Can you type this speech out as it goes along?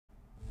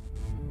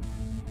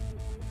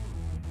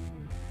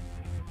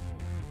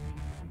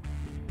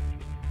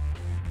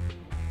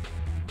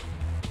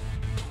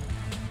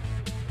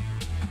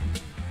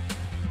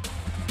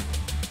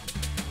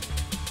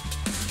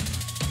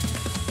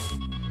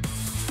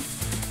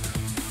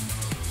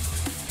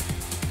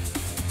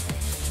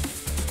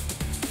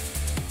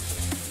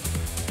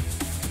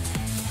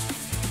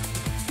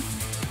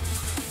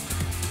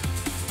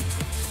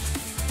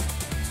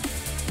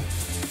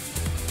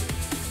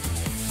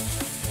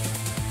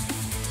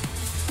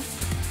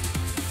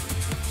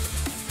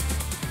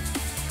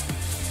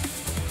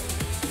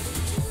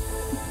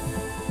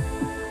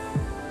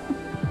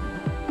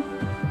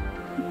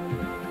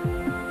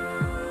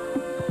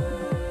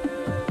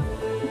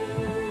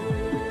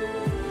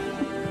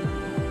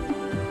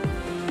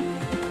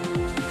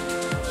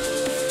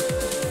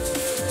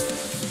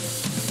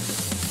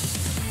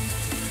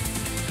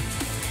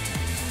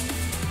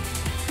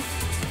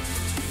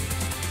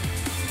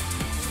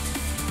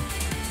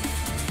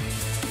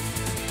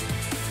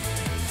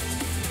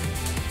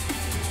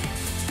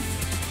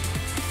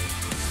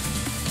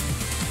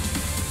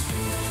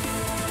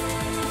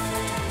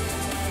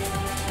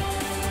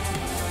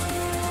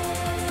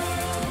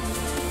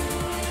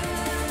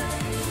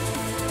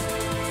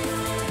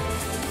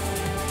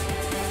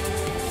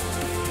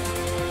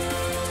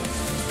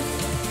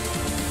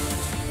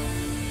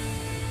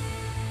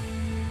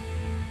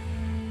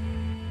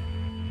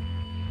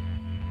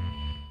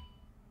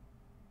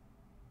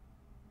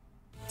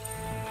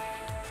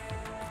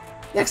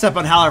Next up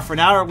on Howler for an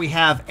hour, we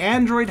have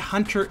Android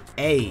Hunter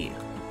A.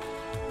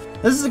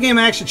 This is a game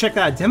I actually checked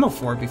out a demo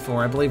for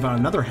before, I believe on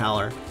another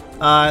Howler.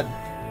 Had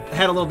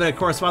a little bit of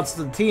correspondence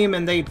to the team,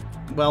 and they,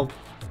 well,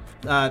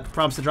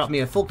 promised to drop me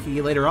a full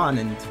key later on,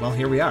 and, well,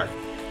 here we are.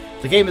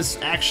 The game is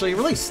actually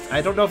released.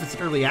 I don't know if it's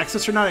early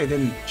access or not, I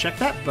didn't check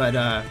that, but,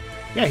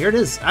 yeah, here it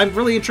is. I'm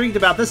really intrigued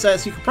about this,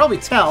 as you can probably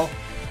tell.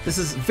 This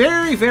is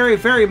very, very,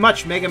 very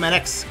much Mega Man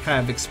X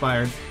kind of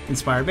inspired.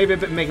 Maybe a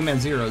bit Mega Man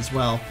Zero as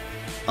well.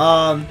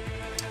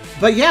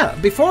 But yeah,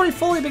 before we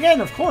fully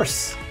begin, of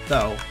course,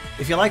 though,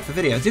 if you like the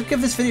video, do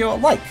give this video a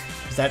like,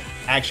 because that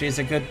actually is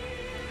a good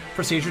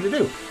procedure to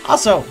do.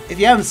 Also, if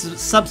you haven't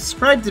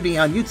subscribed to me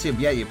on YouTube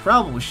yet, you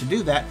probably should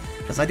do that,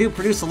 because I do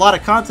produce a lot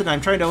of content.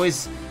 I'm trying to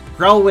always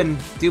grow and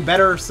do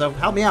better, so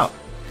help me out.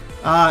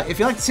 If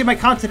you'd like to see my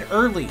content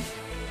early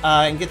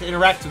and get to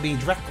interact with me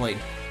directly,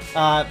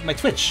 my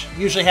Twitch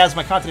usually has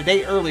my content a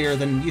day earlier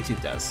than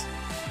YouTube does.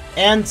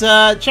 And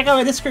check out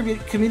my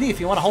Discord community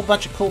if you want a whole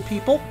bunch of cool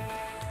people.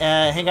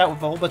 Hang out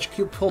with a whole bunch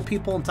of cool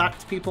people and talk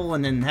to people,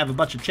 and then have a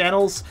bunch of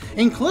channels,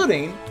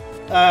 including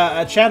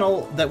a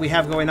channel that we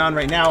have going on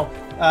right now.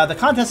 The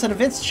Contest and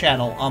Events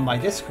channel on my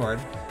Discord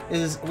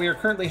we are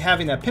currently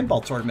having a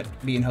pinball tournament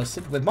being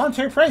hosted with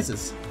monetary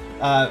prizes,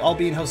 all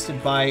being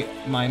hosted by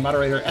my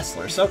moderator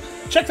Essler. So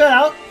check that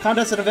out,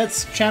 Contest and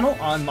Events channel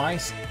on my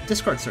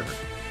Discord server.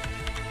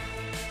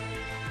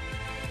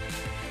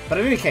 But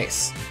in any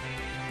case,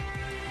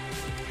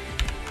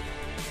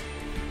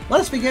 let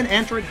us begin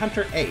Android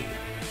Hunter A.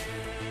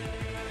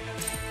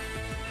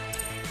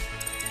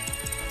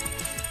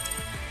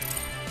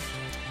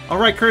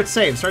 Alright, Kurt,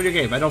 save. Start your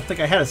game. I don't think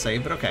I had a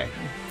save, but okay.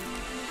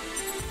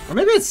 Or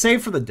maybe it's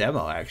saved for the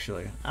demo,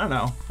 actually. I don't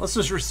know. Let's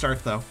just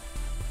restart, though.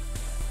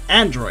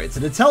 Androids,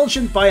 an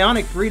intelligent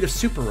bionic breed of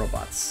super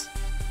robots,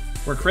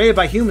 were created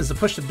by humans to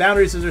push the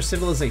boundaries of their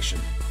civilization.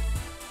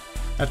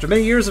 After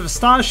many years of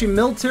astonishing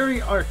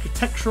military,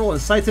 architectural,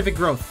 and scientific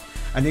growth,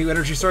 a new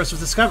energy source was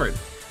discovered.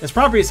 Its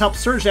properties helped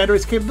surge the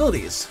androids'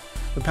 capabilities.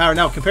 With power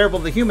now comparable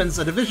to humans,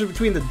 a division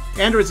between the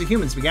androids and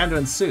humans began to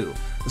ensue.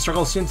 The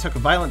struggle soon took a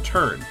violent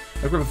turn.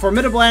 A group of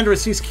formidable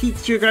androids seized key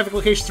geographic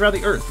locations throughout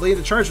the Earth. Leading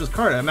the charge was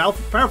Karna, a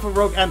powerful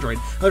rogue android.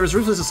 Others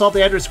ruthless assault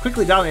the androids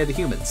quickly dominated the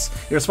humans.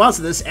 In response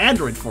to this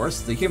android force,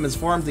 the humans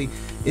formed the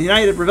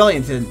United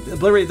Rebellion to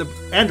obliterate the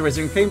androids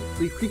and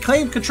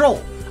reclaim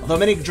control. Although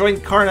many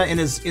joined Karna in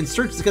his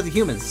insurgence against the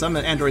humans, some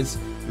androids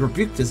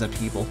rebuked his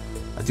upheaval.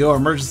 A duo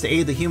emerges to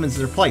aid the humans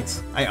in their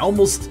plight. I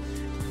almost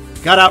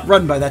got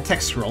outrun by that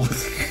text scroll.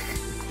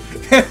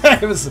 I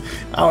was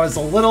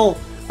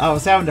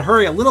having to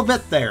hurry a little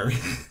bit there.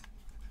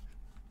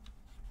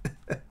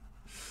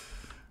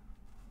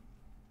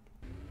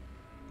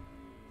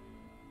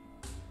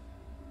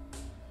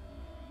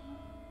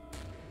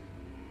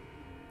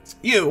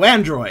 You,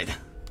 android!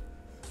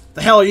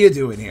 The hell are you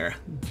doing here?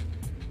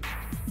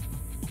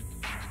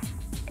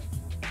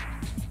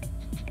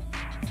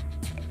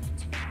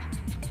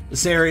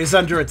 This area is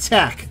under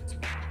attack.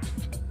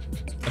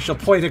 I shall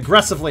point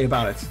aggressively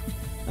about it.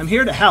 I'm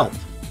here to help.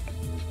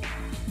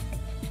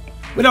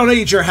 We don't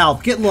need your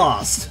help. Get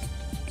lost.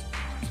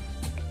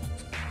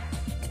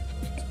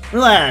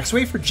 Relax.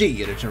 Wait for G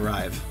Unit to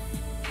arrive.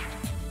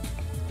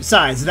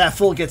 Besides, if that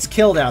fool gets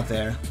killed out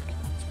there,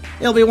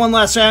 it'll be one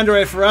less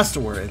android for us to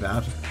worry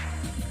about.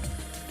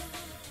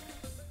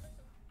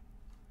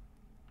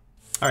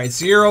 Alright,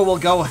 Zero will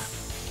go...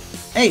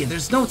 Hey,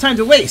 there's no time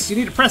to waste. You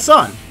need to press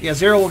on. Yeah,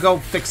 Zero will go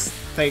fix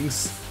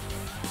things.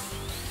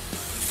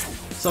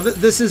 So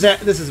this is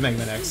Mega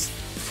Man X,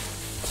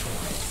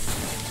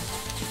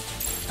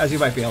 as you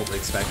might be able to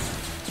expect.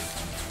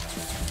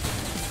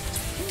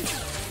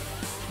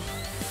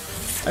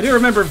 I do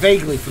remember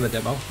vaguely from the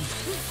demo.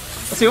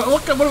 Let's see,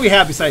 what do we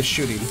have besides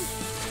shooting?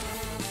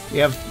 We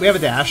have a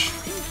dash,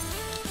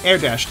 air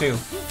dash too.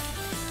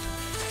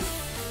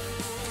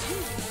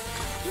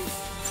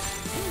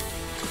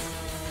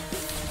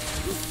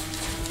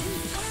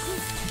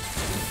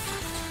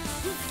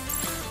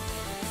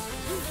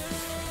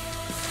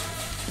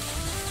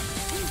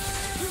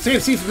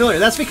 CMC familiar.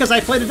 That's because I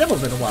played a demo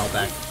of it a while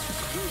back.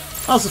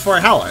 Also for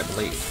a Howler, I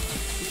believe.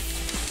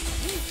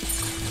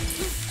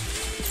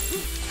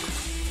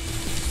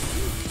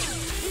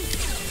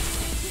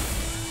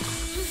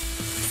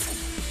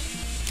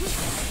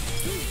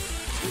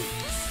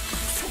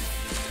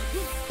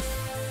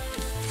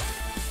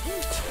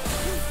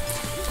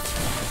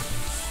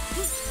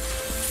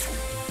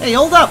 Hey,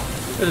 hold up!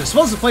 There's an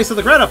explosive place on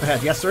the ground up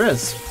ahead. Yes, there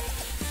is.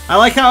 I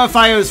like how if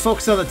I was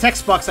focused on the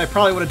text box, I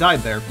probably would have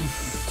died there.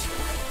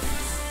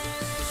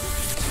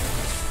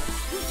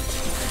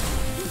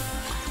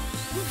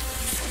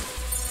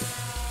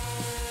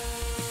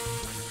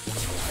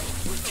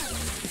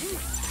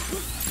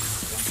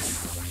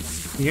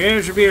 Your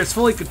energy meter is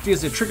fully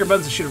confused. The trigger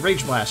buttons to shoot a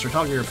rage blast or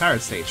toggle your power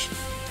stage.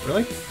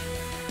 Really?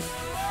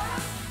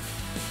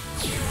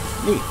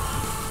 Neat.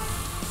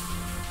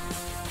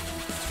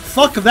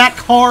 Fuck that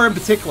car in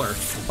particular.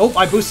 Oh,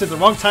 I boosted at the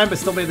wrong time, but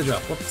still made the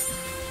jump. Whoops.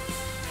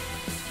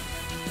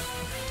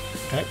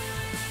 Okay.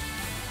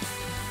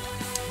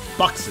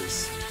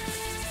 Boxes.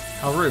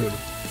 How rude.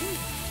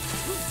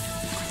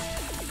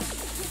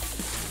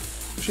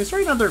 She's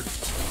right under...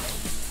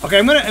 Okay,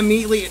 I'm gonna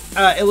immediately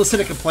elicit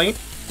a complaint.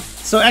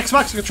 So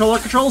Xbox controller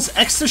controls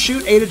X to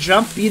shoot, A to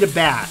jump, B to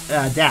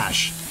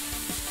dash.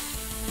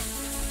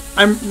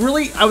 I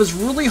was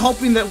really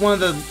hoping that one of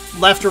the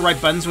left or right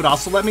buttons would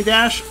also let me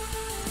dash.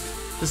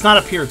 Does not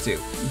appear to.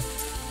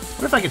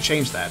 What if I could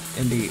change that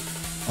in the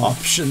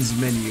options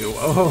menu?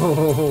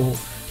 Oh,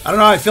 I don't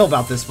know how I feel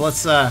about this, but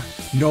let's,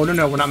 no,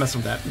 we're not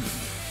messing with that.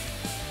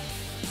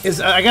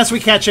 I guess we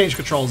can't change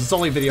controls. It's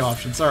only video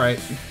options. All right.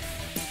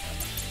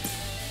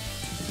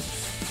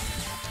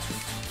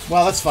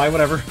 Well, that's fine.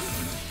 Whatever.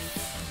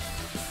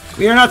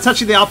 We are not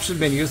touching the option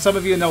menu. Some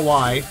of you know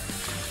why.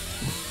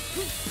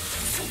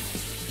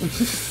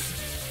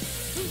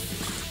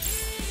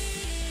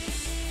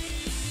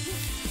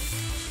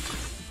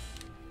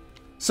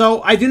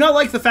 So I do not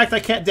like the fact I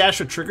can't dash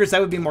with triggers.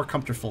 That would be more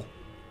comfortable,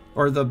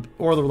 or the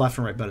left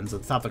and right buttons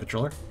at the top of the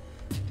controller.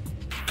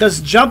 Because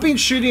jumping,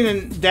 shooting,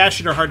 and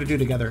dashing are hard to do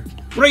together.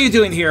 What are you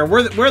doing here?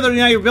 We're the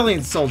United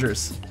Rebellion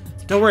soldiers.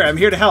 Don't worry, I'm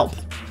here to help.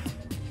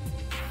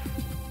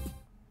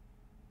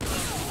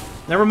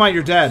 Never mind,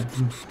 you're dead.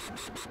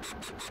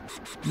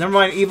 Never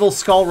mind, evil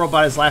skull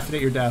robot is laughing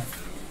at your death.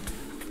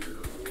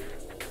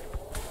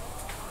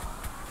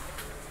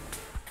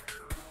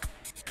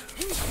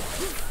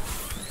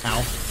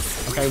 Ow.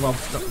 Okay, well...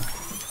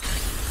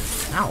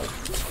 Ow.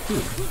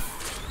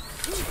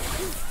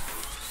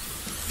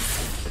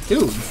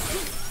 Dude.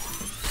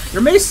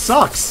 Your mace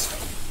sucks.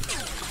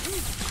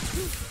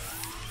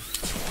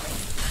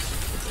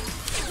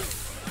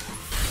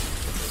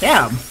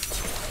 Damn.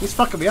 He's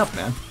fucking me up,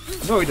 man.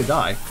 I'm going to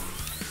die.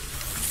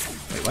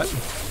 Wait, what?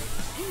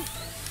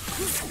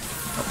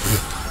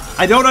 Oh.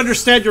 I don't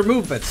understand your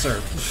movement,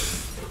 sir.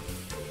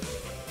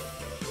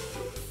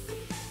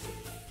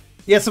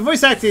 Yeah, so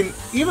voice acting,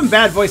 even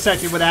bad voice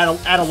acting would add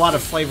a lot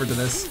of flavor to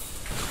this.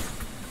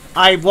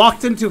 I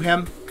walked into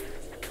him.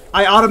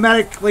 I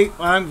automatically...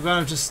 I'm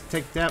gonna just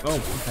take that... Oh,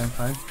 okay,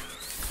 fine.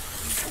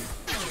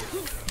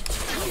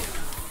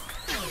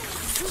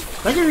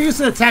 I think you're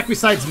using an attack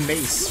besides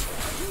mace.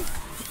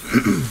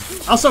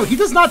 Also, he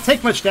does not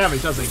take much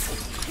damage, does he?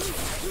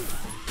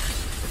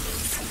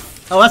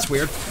 Oh, that's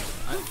weird.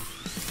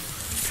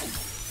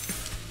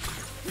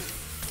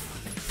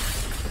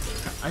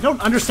 I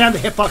don't understand the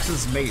hitbox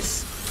of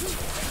mace.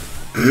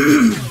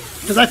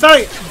 Because I thought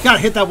I got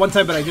hit that one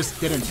time, but I just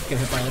didn't get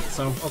hit by it,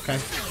 so, okay.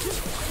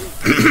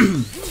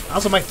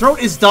 Also, my throat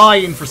is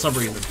dying for some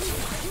reason.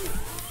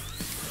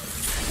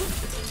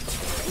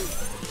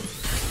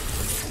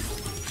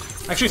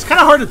 Actually, it's kind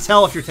of hard to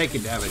tell if you're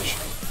taking damage.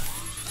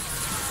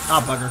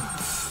 Ah, bugger.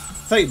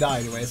 That's how you die,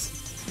 anyways.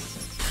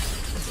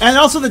 And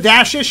also, the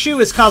dash issue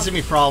is causing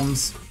me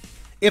problems.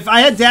 If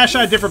I had dash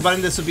on a different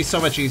button, this would be so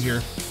much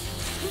easier.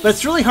 But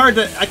it's really hard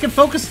to... I can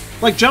focus...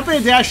 Like, jumping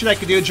and dashing I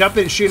can do,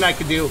 jumping and shooting I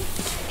can do.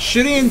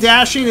 Shooting and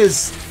dashing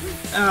is...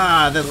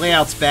 the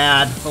layout's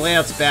bad. The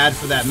layout's bad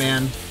for that,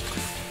 man.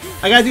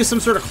 I gotta do some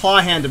sort of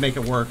claw hand to make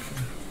it work.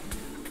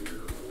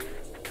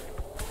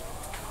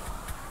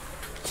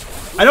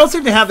 I don't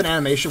seem to have an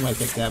animation when I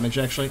take damage,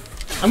 actually.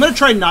 I'm gonna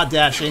try not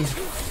dashing.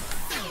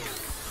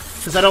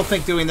 Because I don't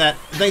think doing that...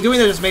 Doing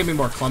that just made me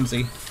more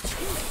clumsy.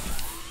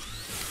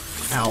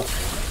 Ow.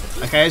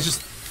 Okay, it's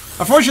just...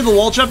 Unfortunately, the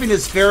wall jumping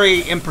is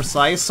very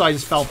imprecise, so I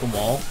just fell off the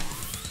wall.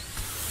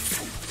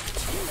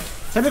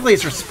 Technically,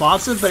 it's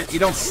responsive, but you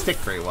don't stick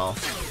very well.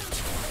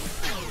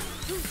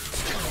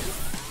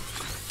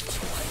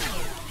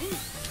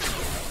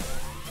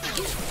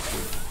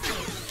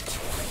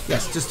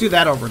 Yes, just do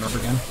that over and over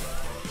again.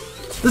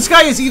 This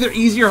guy is either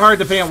easy or hard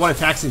depending on what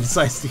attacks he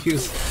decides to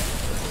use.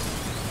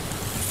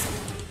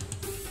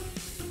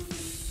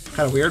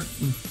 Kind of weird.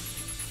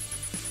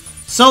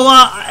 So,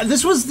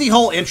 this was the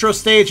whole intro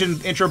stage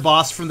and intro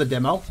boss from the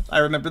demo. I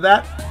remember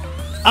that.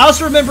 I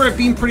also remember it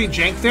being pretty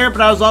jank there, but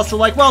I was also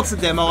like, well, it's a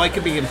demo. It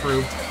could be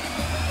improved.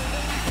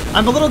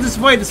 I'm a little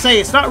disappointed to say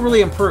it's not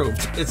really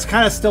improved. It's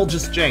kind of still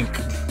just jank.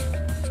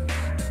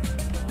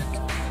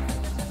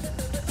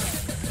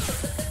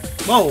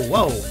 Whoa,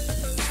 whoa.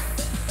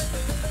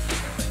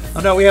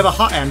 Oh no, we have a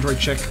hot android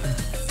chick.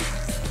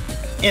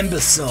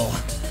 Imbecile.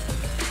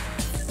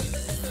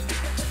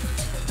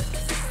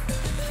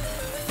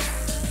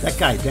 That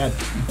guy dead.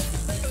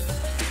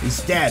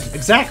 He's dead.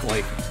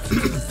 Exactly.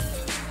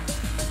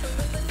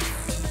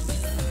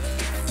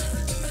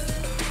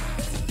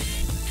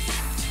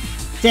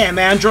 Damn,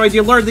 android,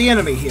 you lured the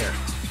enemy here.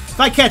 If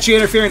I catch you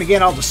interfering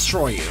again, I'll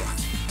destroy you.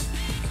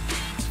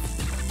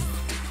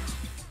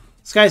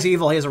 This guy's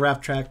evil. He has a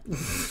rap track.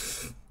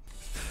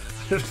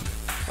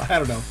 I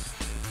don't know.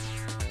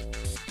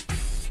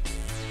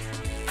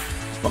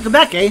 Welcome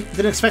back, eh?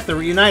 Didn't expect the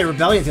United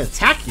Rebellion to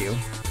attack you.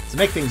 To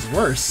make things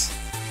worse.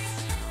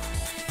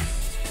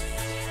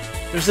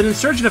 There's an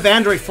insurgent of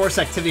android force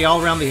activity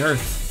all around the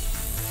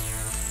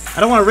Earth.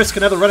 I don't want to risk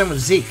another run-in with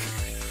Zeke.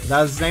 Is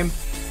that his name?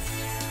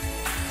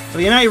 But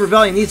the United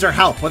Rebellion needs our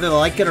help, whether they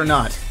like it or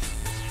not.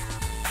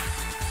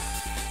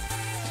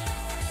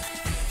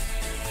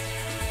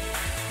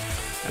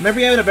 remember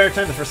you having a better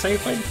time the first time you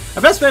played?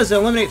 My best bet is to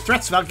eliminate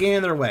threats without getting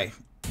in their way.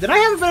 Did I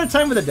have a better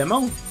time with the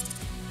demo?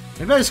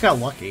 Maybe I just got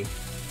lucky.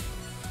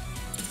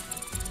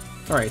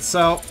 Alright,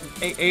 so,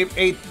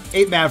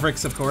 eight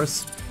Mavericks, of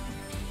course.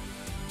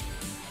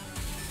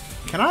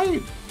 Can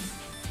I...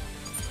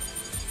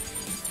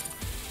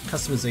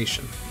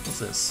 Customization. What's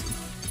this?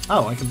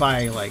 Oh, I can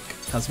buy, like,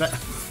 cosmetic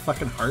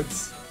fucking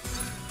hearts.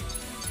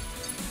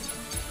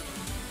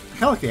 I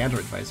kinda like the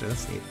Android visor,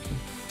 that's neat.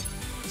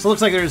 So it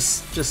looks like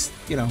there's just,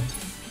 you know...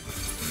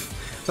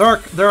 There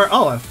are,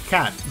 oh, a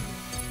cat.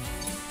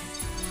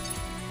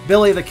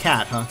 Billy the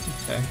cat, huh?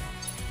 Okay.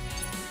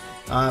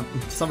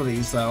 Some of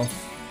these, though.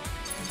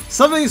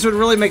 Some of these would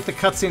really make the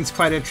cutscenes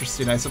quite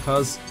interesting, I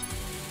suppose.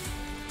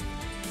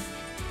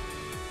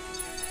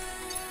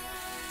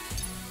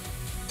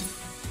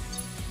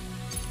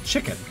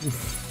 Chicken.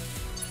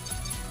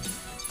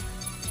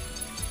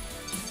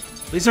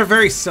 These are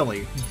very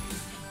silly.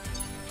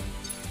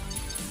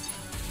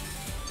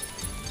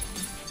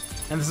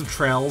 And there's some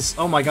trails.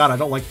 Oh my god, I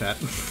don't like that.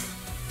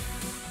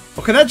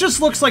 Okay, that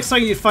just looks like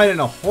something you'd find in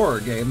a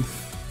horror game.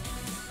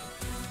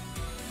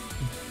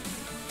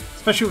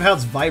 Especially with how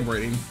it's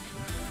vibrating.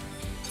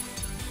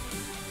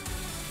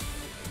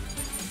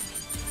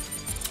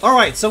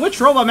 Alright, so which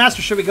robot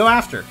master should we go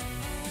after?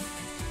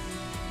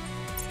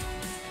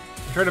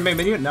 Turn to main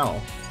menu?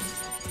 No.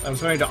 I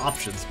was going to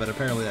options, but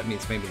apparently that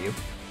means main menu.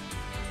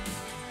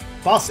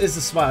 Boss is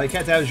the smile. You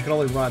can't damage, you can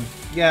only run.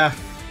 Yeah.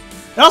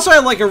 It also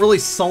had like a really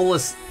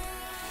soulless,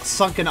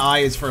 sunken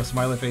eyes for a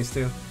smiley face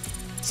too.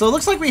 So it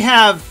looks like we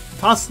have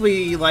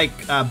possibly like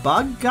a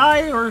bug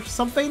guy or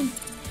something.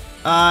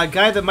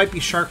 Guy that might be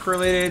shark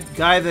related.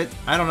 Guy that,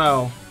 I don't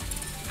know,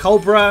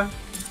 cobra.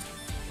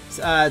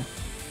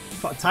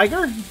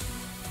 Tiger?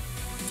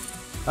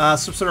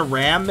 Some sort of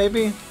ram,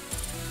 maybe?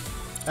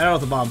 I don't know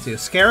what the bomb to.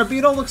 Scarab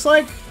beetle looks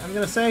like, I'm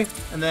gonna say.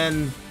 And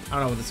then, I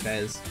don't know what this guy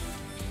is.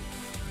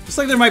 Looks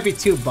like there might be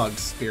two bug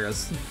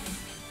spears.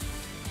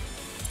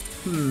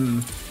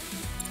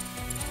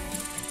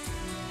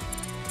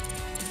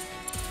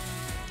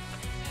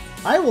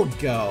 I will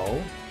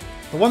go...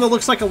 The one that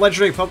looks like a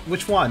legendary Pokemon.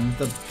 Which one?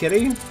 The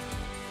kitty?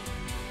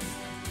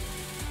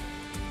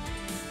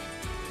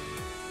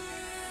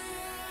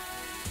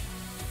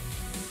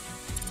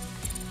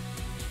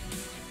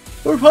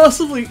 Or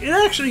possibly... It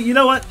actually, you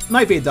know what?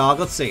 Might be a dog.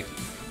 Let's see.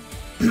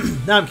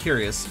 Now I'm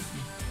curious.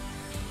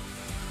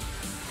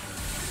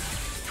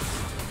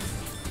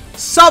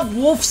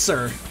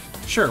 Subwoolfsir!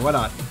 Sure, why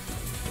not?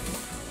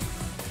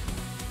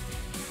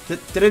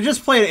 Did I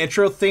just play an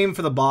intro theme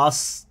for the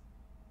boss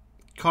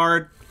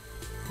card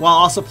while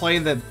also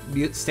playing the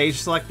stage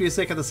select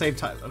music at the same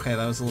time? Okay,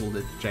 that was a little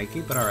bit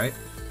janky, but alright.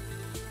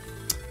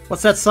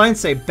 What's that sign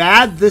say?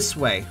 Bad this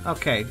way.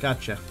 Okay,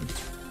 gotcha.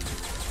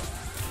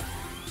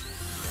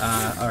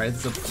 Alright,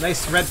 it's a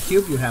nice red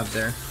cube you have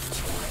there.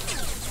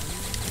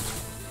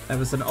 That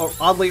was an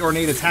oddly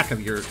ornate attack of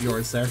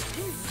yours there.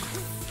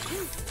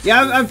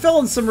 Yeah, I'm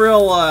feeling some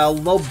real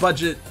low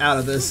budget out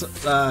of this.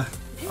 I'll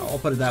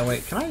put it that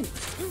way. Can I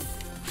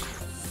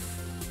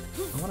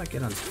want to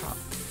get on top.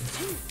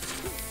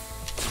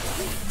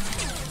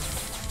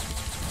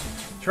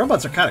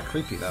 Robots are kind of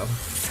creepy, though.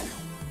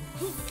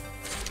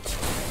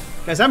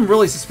 Guys, I'm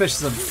really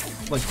suspicious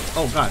of, like...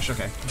 Oh, gosh,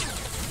 okay.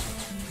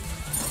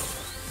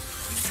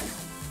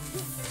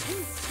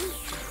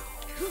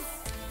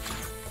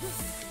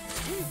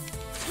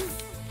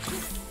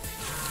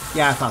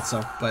 Yeah, I thought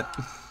so, but...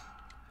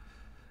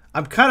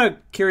 I'm kind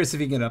of curious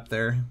if you can get up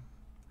there.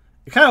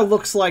 It kind of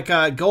looks like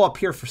go up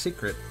here for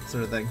secret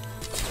sort of thing.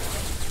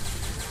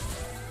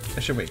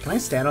 Actually, wait, can I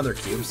stand on their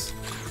cubes?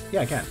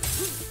 Yeah, I can.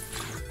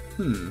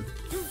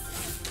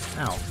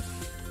 Ow.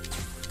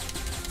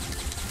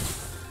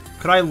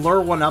 Could I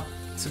lure one up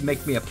to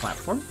make me a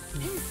platform?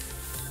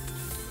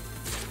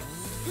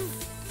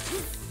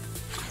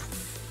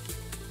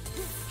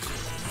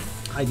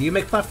 Hi, do you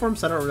make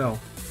platforms? I don't know.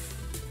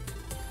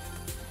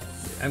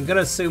 I'm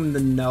gonna assume the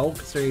no,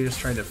 because you're just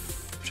trying to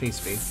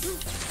chase me.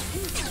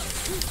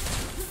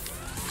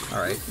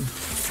 Alright.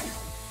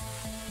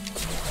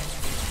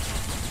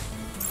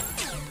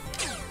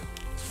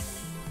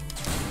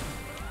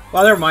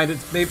 Well, never mind.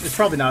 It's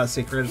probably not a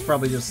secret. It's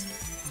probably just...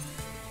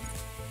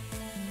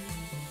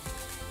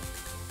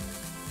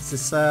 Is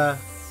this,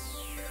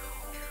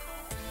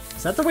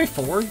 Is that the way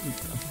forward?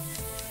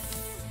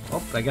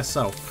 Oh, I guess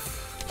so.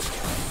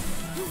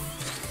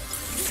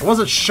 I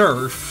wasn't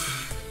sure.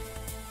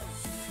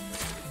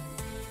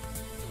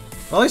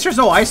 Well, at least there's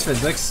no ice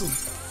physics.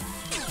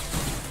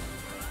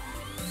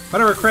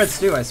 Whatever creds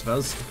do, I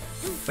suppose.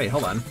 Wait,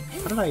 hold on.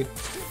 How did I...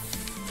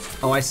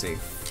 Oh, I see.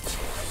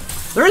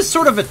 There is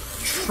sort of a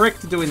trick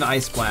to doing the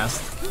ice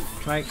blast.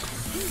 Can I...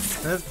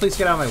 Please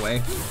get out of my way.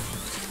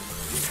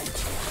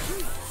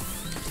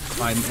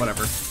 Fine,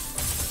 whatever.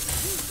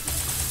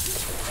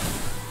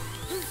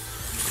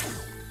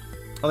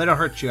 Oh, they don't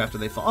hurt you after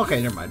they fall.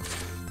 Okay, never mind.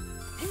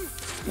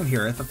 And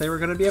here, I thought they were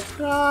going to be a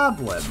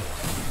problem.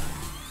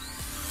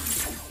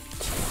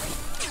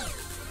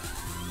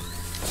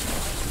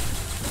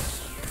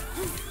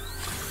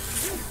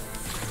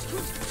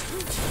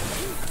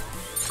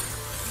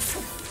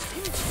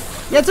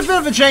 Yeah, it's a bit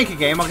of a janky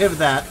game, I'll give it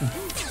that.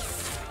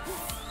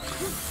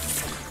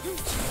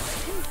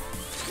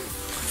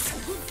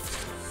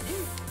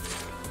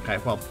 Okay,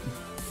 well...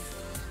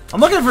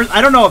 I'm looking for...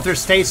 I don't know if there's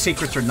stage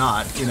secrets or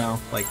not, you know,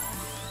 like...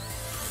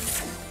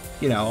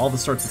 You know, all the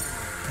sorts of...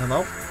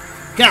 Hello?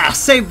 Gah,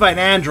 saved by an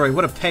android,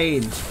 what a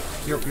pain.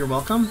 You're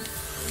welcome?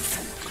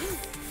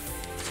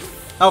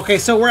 Okay,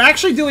 so we're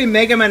actually doing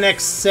Mega Man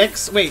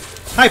X6. Wait,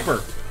 Hyper.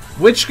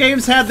 Which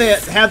games had the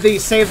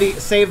save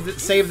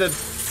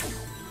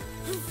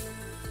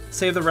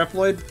the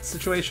Reploid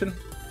situation?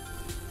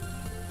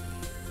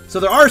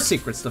 So there are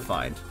secrets to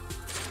find.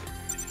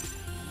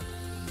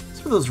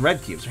 What's for those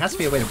red cubes? There has to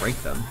be a way to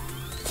break them.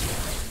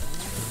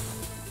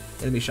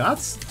 Enemy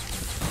shots?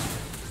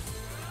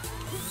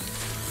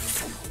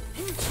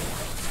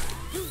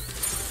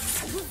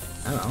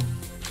 I don't know.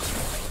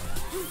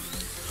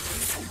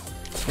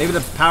 Maybe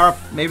the power-up,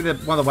 maybe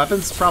one of the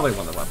weapons? Probably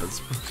one of the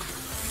weapons.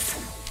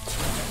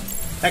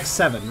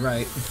 X7,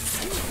 right.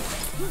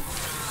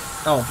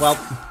 Oh, well,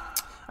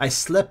 I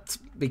slipped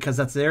because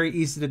that's very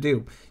easy to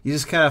do. You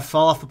just kind of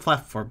fall off the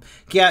platform.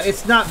 Yeah,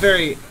 it's not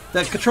very...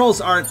 The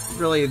controls aren't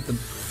really the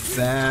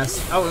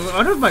best. Oh, I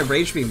wonder if my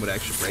Rage Beam would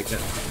actually break it.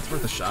 It's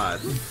worth a shot.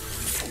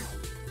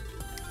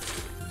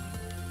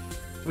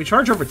 We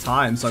charge over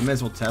time, so I may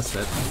as well test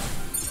it.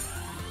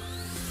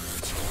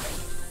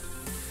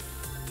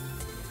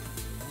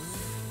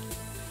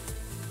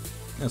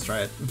 Let's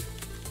try it.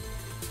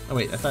 Oh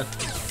wait, I thought...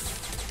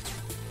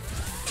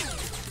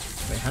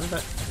 Wait, how did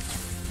that...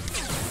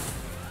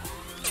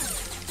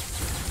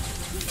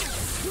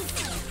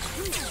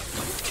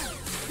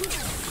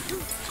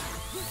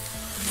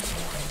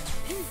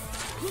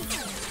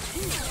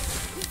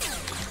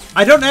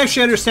 I don't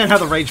actually understand how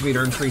the rage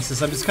meter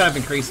increases. I'm just kind of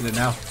increasing it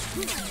now.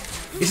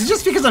 Is it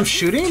just because I'm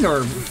shooting,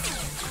 or...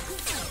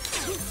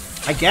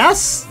 I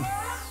guess?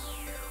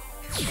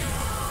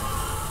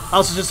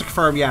 Also, just to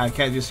confirm, yeah, I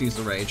can't just use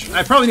the rage.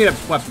 I probably need a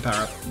weapon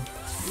power-up.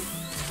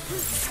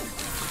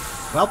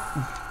 Well...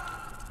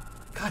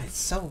 God, it's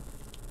so...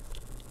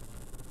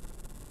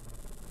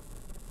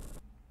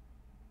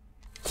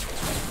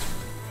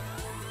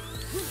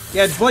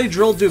 Yeah, bloody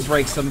drill dude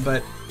breaks them,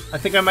 but I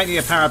think I might need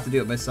a power-up to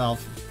do it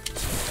myself.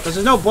 Because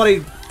there's no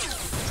bloody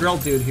drill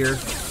dude here.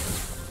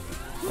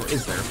 Or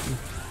is there?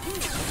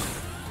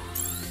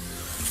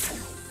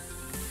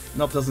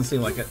 Nope, doesn't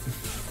seem like it.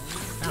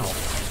 Ow.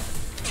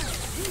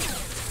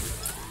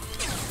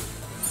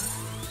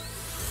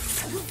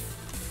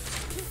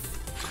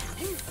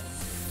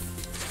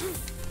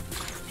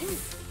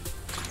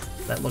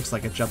 That looks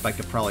like a jump I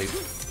could probably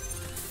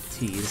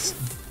tease.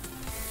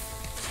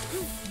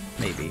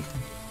 Maybe.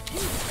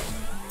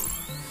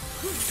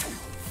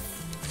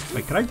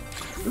 Wait, can I?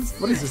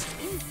 What is this?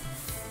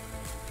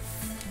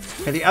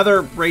 Okay, the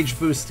other rage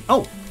boost.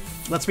 Oh,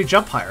 lets me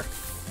jump higher.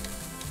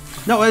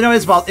 No, it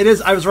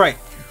is. I was right.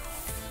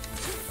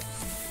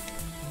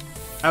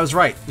 I was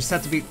right. Just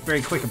have to be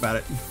very quick about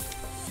it.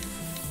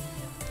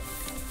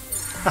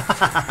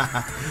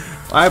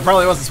 I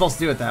probably wasn't supposed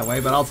to do it that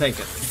way, but I'll take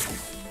it.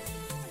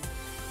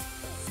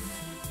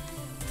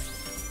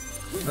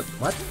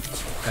 What?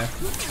 Okay.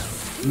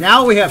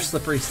 Now we have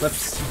slippery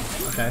slips.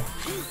 Okay.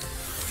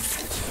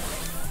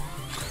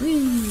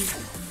 Whee.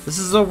 This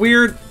is a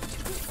weird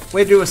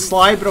way to do a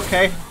slide, but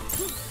okay.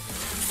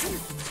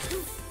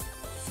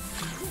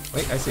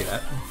 Wait, I see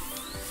that.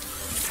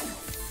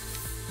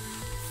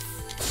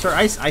 Sir,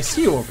 I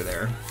see you over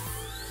there.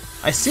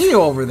 I see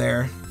you over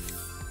there.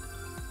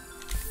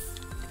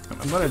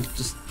 I'm gonna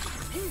just...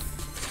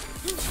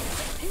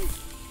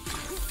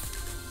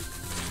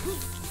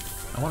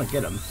 I want to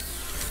get him.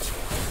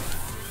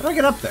 How do I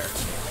get up there?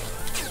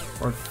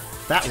 Or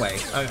that way?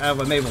 I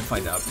maybe we'll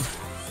find out.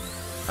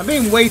 I'm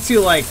being way too,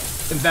 like,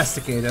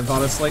 investigative,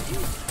 honestly.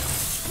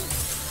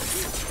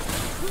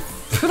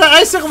 The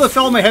icicle that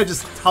fell on my head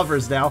just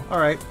hovers now.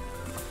 Alright.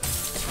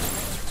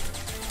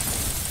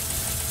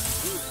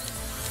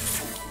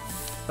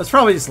 That's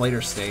probably just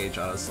later stage,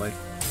 honestly.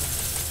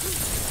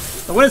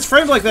 But when it's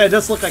framed like that, it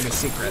does look like a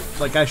secret.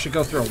 Like I should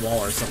go through a wall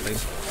or something.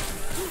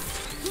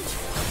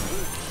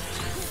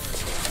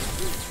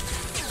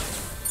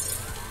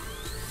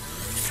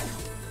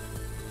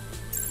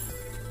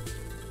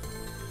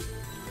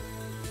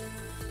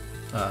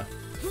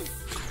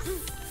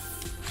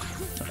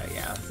 Okay,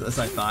 yeah, as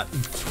I thought.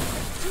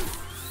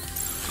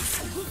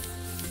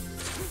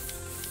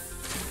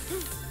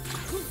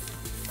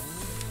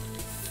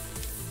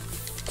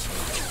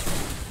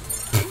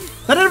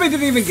 That enemy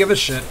didn't even give a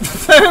shit.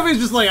 That enemy's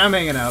just like, I'm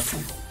hanging out.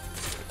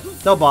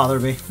 Don't bother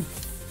me.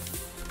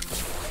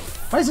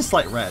 Why is this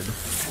light red?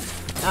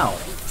 Ow.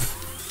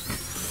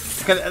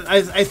 Okay,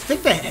 I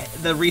think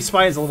the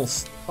respawn is a little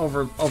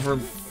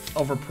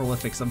over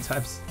prolific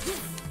sometimes.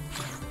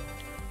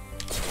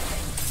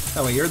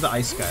 Oh wait, you're the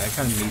ice guy. I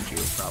kind of need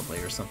you, probably,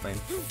 or something.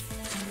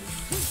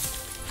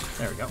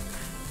 There we go.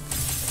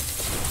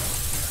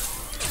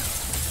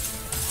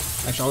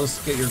 Actually, I'll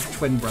just get your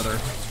twin brother.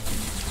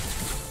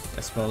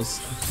 I suppose.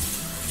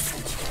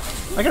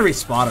 I can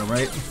respawn him,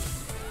 right?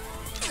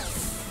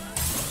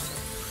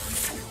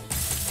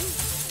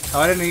 Oh,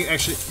 I didn't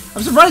actually...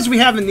 I'm surprised we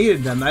haven't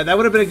needed them. That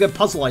would have been a good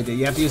puzzle idea.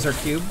 You have to use our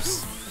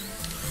cubes.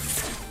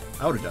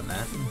 I would have done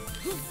that.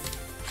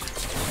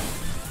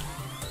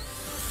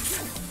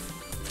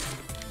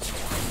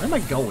 Where am I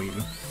going?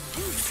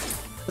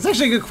 That's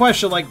actually a good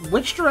question. Like,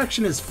 which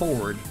direction is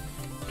forward?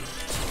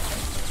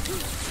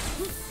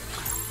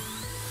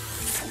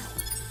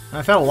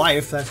 I found a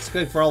life. That's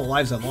good for all the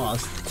lives I've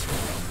lost.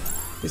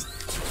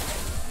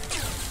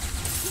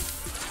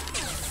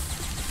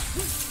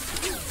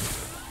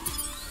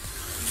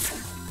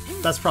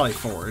 That's probably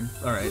forward.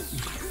 Alright.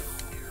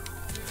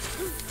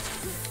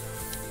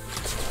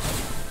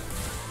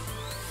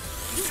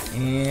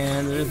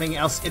 And anything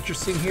else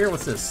interesting here?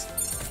 What's this?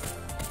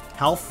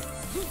 Health?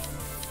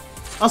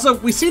 Also,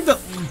 we see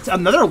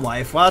another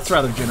life. Wow, that's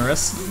rather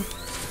generous.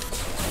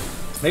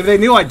 Maybe they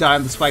knew I'd die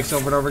on the spikes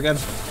over and over again.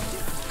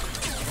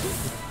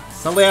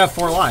 Suddenly I have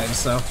 4 lives,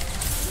 so...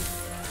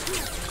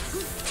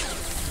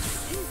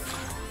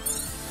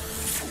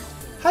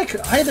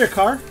 Hi there,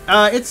 car.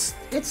 It's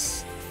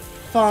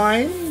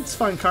fine. It's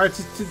fine, car.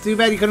 It's too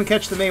bad you couldn't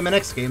catch the name in the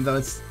next game, though.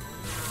 It's...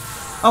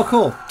 Oh,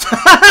 cool.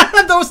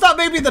 Though it's not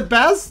maybe the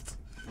best.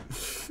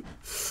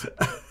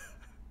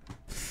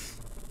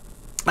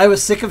 I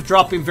was sick of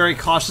dropping very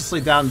cautiously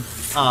down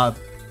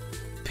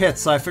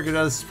pits, so I figured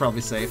this is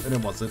probably safe, and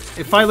it wasn't.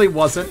 It finally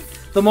wasn't.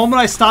 The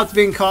moment I stopped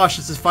being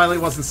cautious, it finally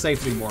wasn't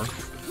safe anymore.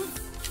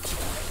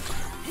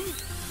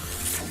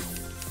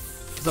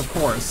 Of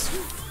course.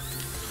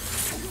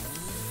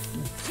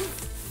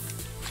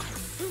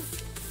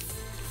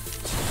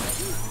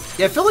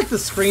 Yeah, I feel like the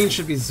screen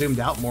should be zoomed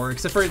out more,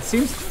 except for it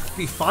seems to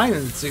be fine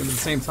and zoomed at the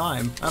same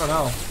time. I don't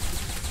know.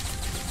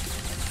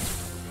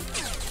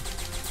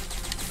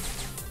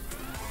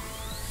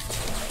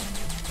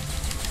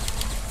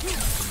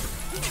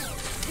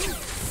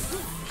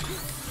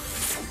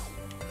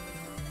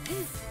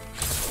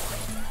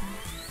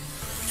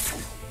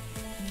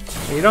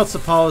 You don't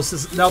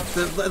suppose. Nope,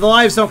 the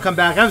lives don't come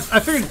back. I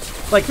figured,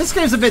 like, this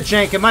game's a bit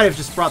jank. It might have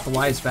just brought the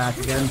lives back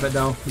again, but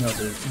no, it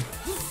didn't.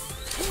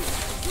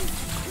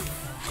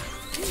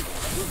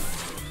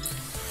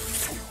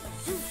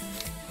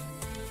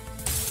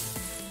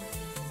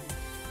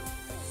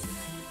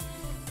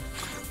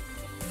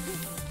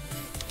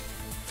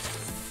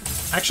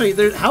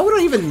 Actually, how would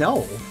I even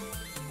know?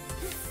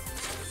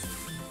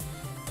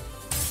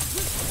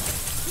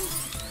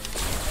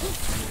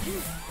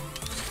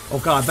 Oh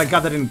god, thank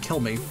god that didn't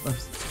kill me. I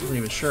wasn't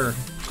even sure.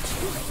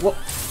 What?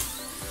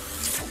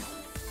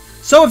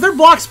 So if their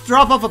blocks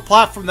drop off a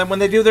platform, then when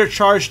they do their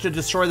charge to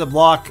destroy the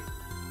block,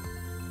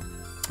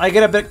 I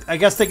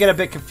guess they get a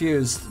bit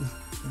confused.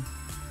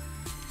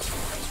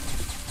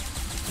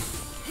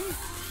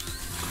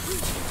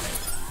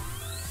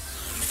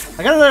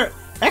 I got another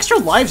extra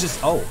lives.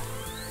 Just oh,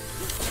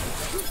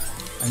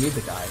 I need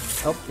the guy.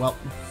 Oh well.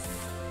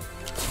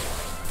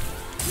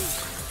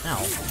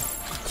 Ow.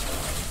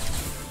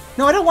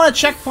 No, I don't want a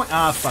checkpoint.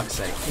 Ah, fuck's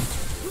sake.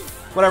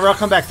 Whatever, I'll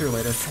come back through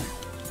later.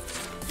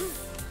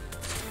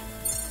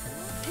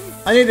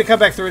 I need to come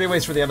back through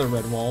anyways for the other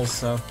red walls,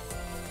 so...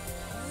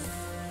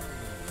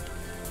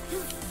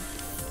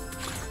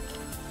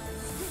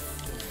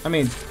 I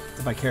mean,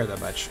 if I care that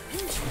much.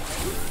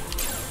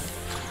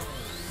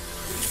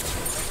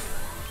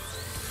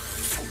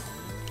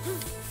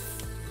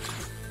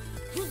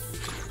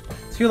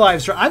 Two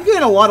lives. I'm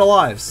getting a lot of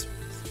lives.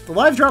 The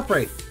live drop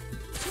rate.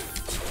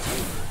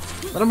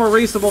 A little more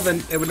reasonable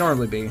than it would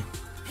normally be.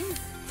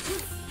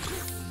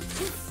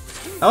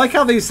 I like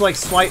how these, like,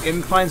 slight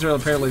inclines are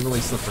apparently really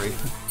slippery.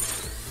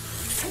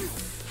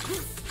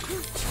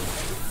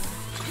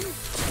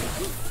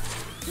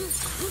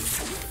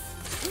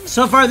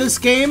 So far this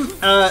game,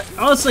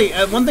 honestly,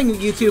 one thing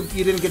YouTube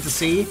you didn't get to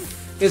see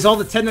is all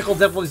the technical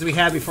difficulties we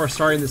had before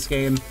starting this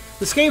game.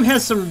 This game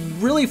has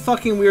some really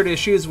fucking weird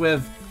issues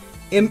with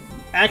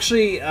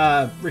actually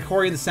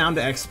recording the sound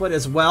to XSplit,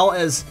 as well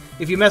as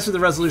if you mess with the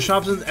resolution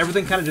options,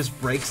 everything kind of just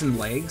breaks and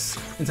lags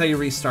until you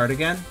restart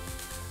again.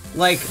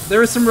 Like,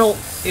 there are some real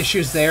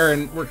issues there,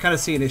 and we're kind of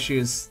seeing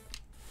issues.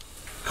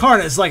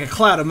 Karna is like a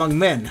cloud among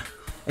men,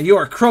 and you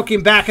are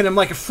croaking back at him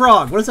like a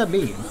frog. What does that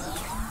mean?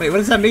 Wait, what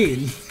does that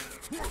mean?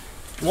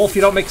 Wolf,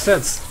 you don't make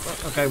sense.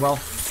 Okay, well.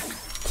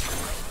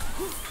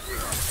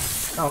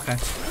 Oh, okay.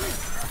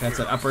 Okay, that's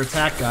an upper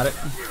attack. Got it.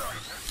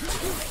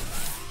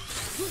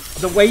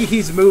 The way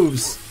he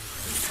moves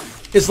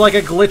is like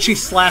a glitchy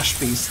slash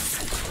beast.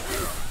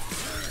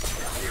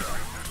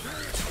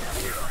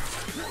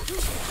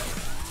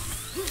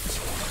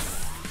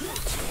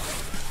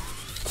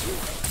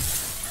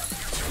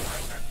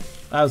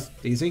 That was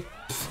easy.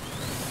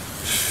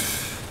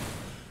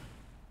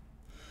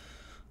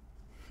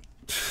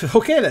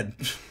 Okay then.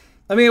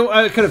 I mean,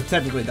 I could have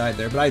technically died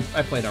there, but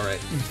I played alright.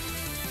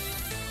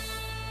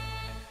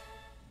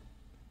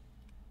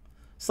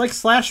 It's like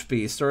Slash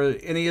Beast, or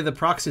any of the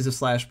proxies of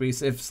Slash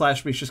Beast, if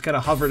Slash Beast just kind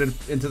of hovered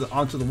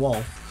onto the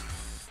wall.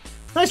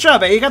 Nice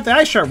job, eh? You got the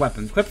Ice Shard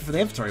weapon. Equip it for the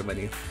inventory with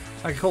you.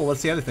 Okay, cool.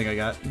 What's the other thing I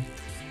got?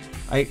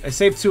 I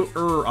saved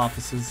 2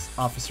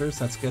 officers.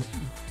 That's good.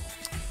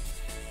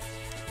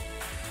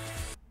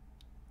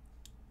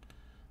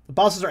 The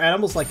bosses are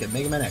animals like in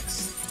Mega Man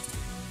X.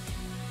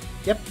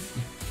 Yep.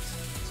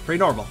 It's pretty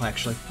normal,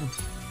 actually.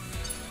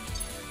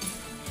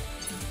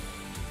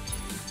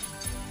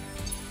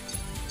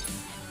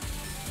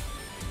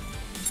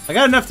 I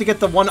got enough to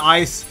get the one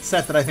ice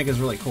set that I think is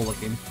really cool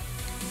looking.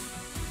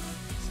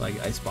 So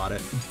I spot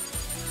it.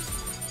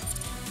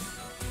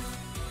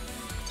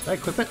 Did I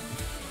equip it?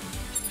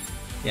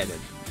 Yeah, I did.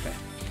 Okay.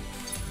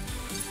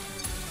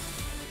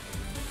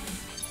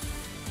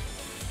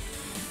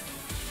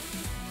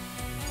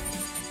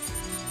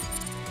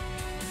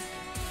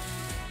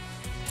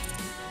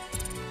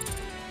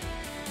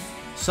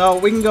 So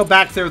we can go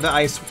back through the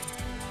ice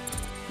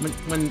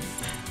when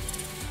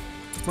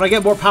I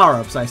get more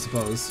power-ups, I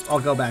suppose.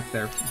 I'll go back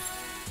there.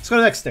 Let's go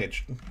to the next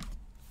stage.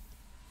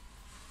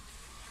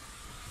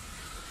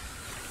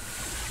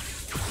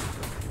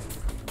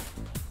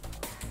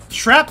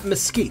 Trap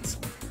mesquite.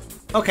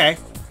 Okay,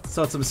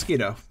 so it's a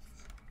mosquito.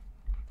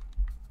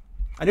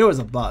 I knew it was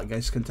a bug. I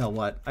just couldn't tell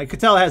what. I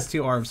could tell it has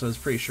 2 arms, so I was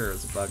pretty sure it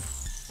was a bug.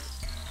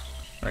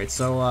 Alright,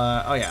 so,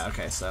 oh yeah,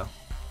 okay, so.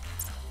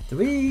 Did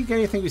we get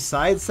anything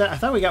besides that? I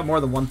thought we got more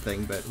than one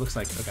thing, but it looks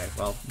like, okay,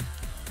 well.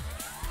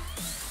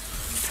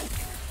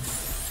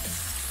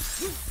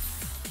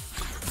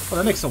 Oh,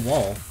 that makes a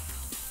wall.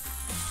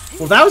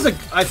 Well, that was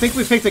I think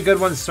we picked a good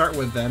one to start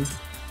with then.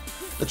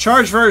 The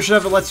charged version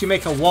of it lets you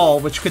make a wall,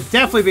 which could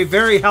definitely be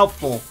very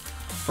helpful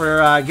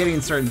for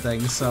getting certain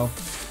things, so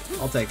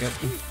I'll take it.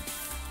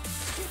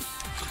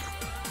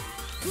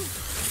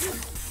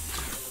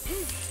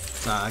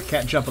 I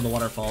can't jump on the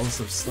waterfalls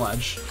of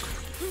sludge.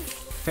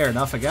 Fair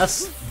enough, I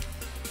guess.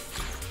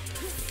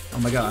 Oh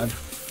my god.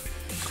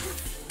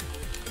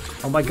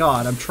 Oh my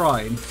god, I'm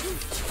trying.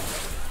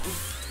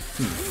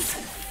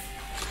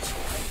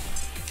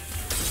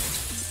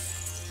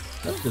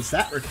 What does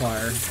that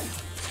require?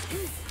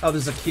 Oh,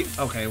 there's a cute...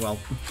 Okay, well.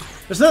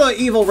 There's another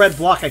evil red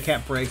block I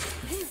can't break.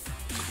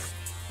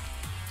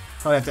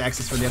 Probably have to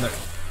access from the other...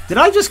 Did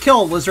I just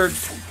kill a lizard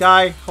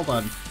guy? Hold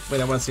on.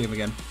 Wait, I want to see him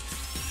again.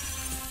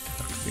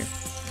 Oh, come here.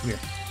 Come here.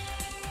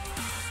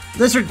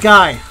 Lizard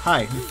guy!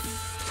 Hi.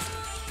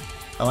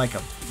 I like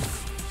him.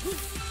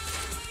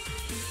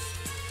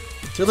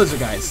 2 lizard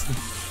guys.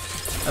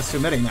 That's too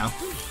many now.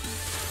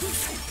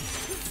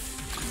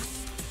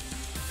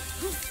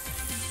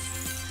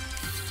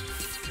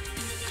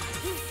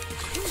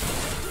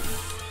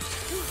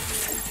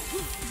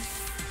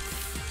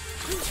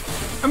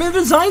 I mean, the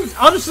design,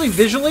 honestly,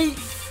 visually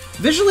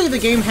the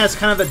game has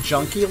kind of a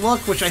junky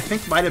look, which I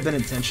think might have been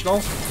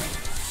intentional.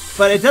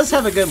 But it does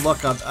have a good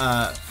look up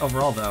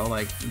overall, though.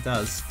 Like, it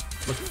does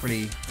look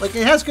pretty... Like,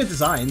 it has good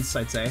designs,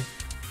 I'd say.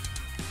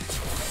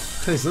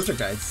 These lizard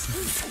guides.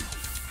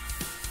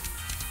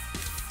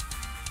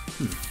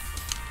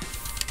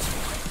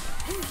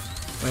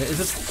 Wait,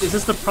 is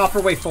this the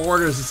proper way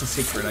forward, or is this a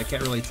secret? I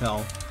can't really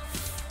tell.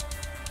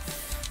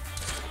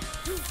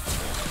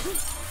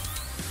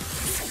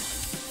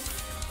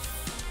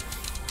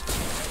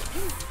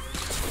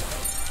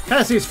 Kind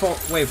of seems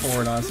way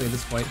forward, honestly, at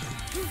this point.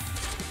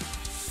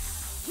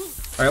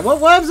 Alright, what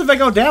happens if I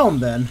go down,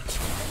 then?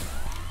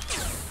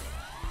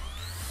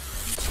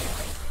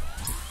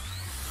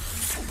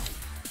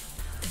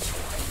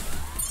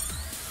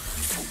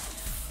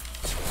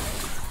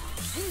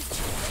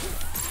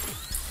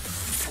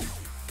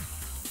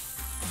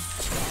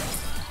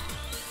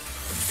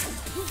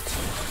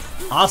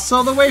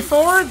 Also the way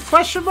forward?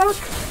 Question mark?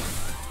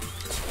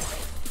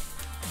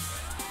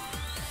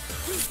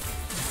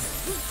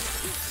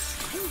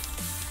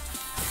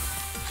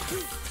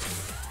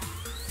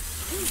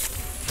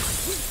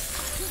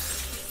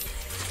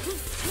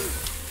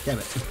 Damn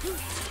it.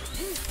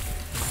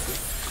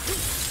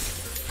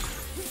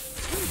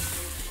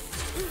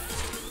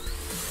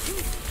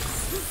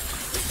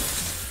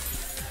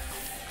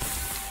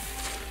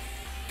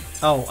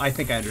 Oh, I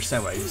think I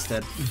understand what I just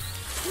did.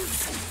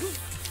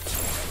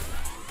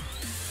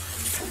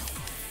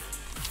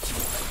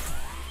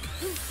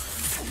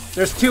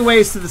 There's 2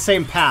 ways to the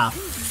same path.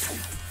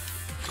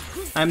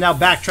 I'm now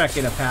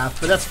backtracking a path,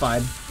 but that's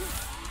fine.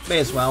 May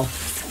as well.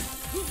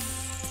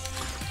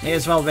 May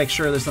as well make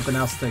sure there's nothing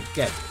else to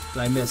get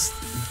that I missed.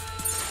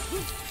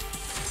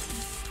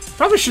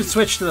 Probably should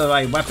switch to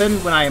my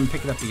weapon when I am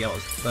picking up the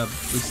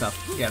blue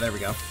stuff. Yeah, there we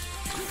go.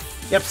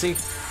 Yep, see?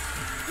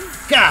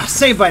 Gah,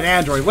 saved by an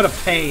android. What a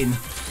pain.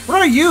 What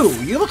are you?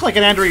 You look like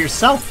an android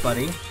yourself,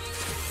 buddy.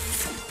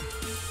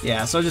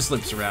 Yeah, so it just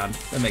loops around.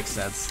 That makes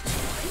sense.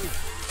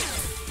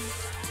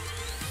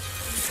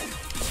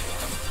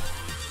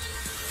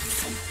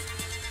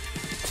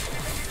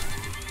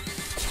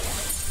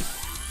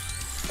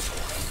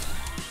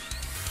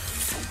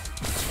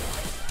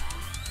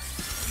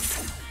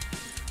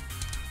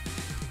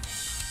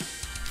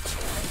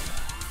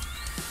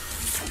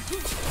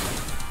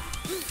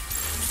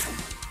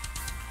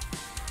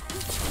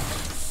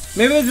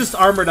 Maybe they're just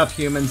armored up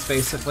humans,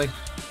 basically.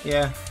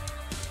 Yeah.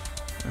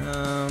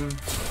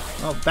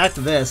 Well, back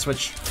to this,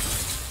 which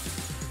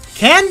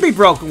can be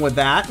broken with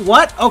that.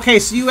 What? Okay,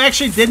 so you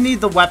actually did need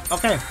the weapon.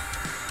 Okay.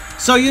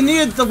 So you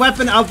needed the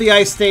weapon of the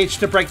ice stage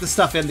to break the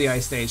stuff in the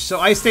ice stage.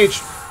 So ice stage...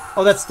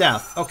 Oh, that's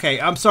death.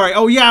 Okay, I'm sorry.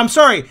 Oh, yeah, I'm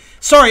sorry.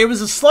 Sorry, it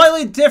was a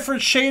slightly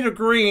different shade of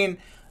green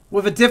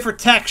with a different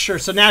texture,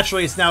 so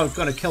naturally it's now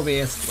going to kill me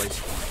instantly.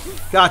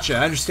 Gotcha,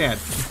 I understand.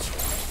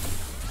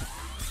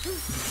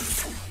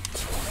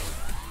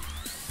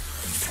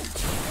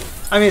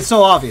 I mean, it's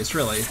so obvious,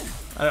 really.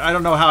 I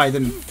don't know how I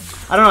didn't...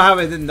 I don't know how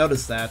I didn't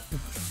notice that.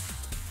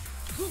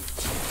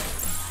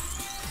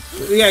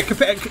 Yeah,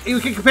 you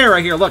can compare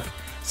right here. Look.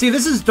 See,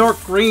 this is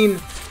dark green,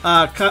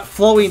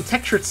 flowing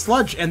textured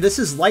sludge, and this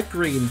is light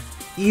green,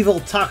 evil,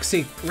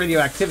 toxic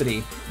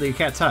radioactivity that you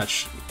can't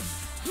touch.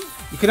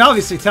 You can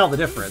obviously tell the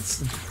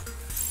difference.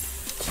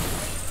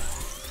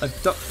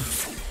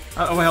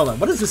 Oh, wait, hold on.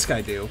 What does this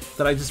guy do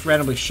that I just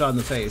randomly shot in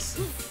the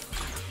face?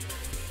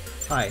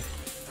 Hi.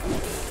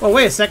 Oh,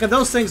 wait a second.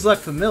 Those things look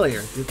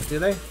familiar. Do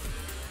they?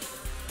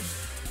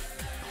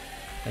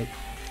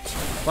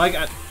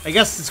 Well, I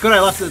guess it's good I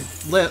let it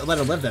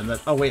live then.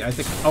 Oh, wait, I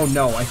think... Oh,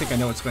 no, I think I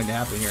know what's going to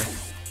happen here.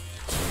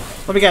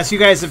 Let me guess, you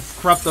guys have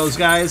corrupt those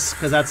guys?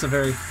 Because that's a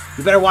very...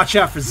 You better watch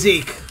out for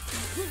Zeke.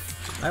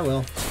 I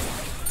will.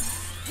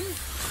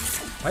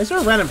 Why is there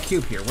a random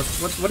cube here?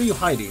 What are you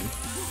hiding?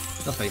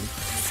 Nothing.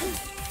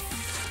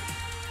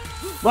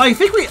 Well, I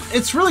think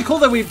it's really cool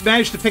that we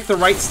managed to pick the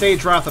right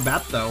stage right off the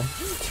bat, though.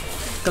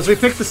 Because we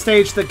picked the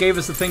stage that gave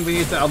us the thing we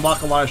need to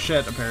unlock a lot of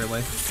shit,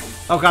 apparently.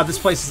 Oh god, this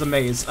place is a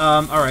maze.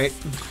 Alright.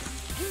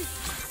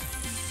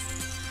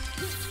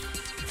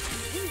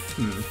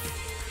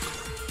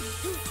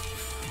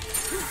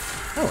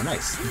 Oh,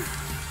 nice.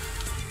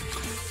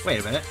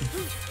 Wait a minute.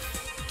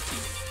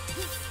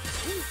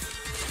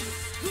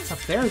 What's up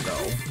there,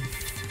 though?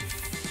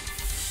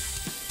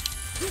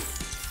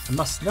 I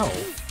must know.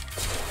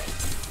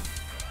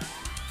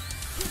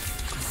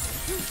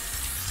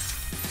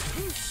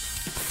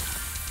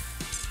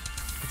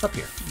 What's up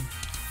here?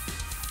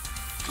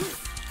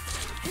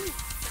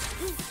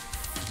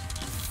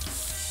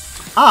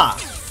 Ah!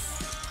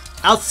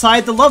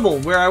 Outside the level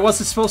where I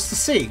wasn't supposed to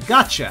see.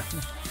 Gotcha.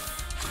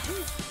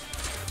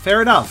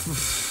 Fair enough.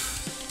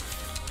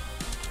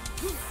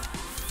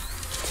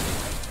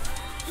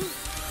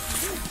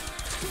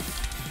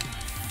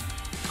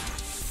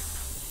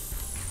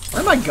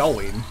 Where am I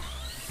going?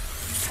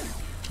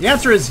 The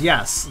answer is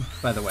yes,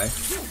 by the way.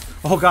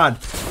 Oh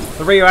god.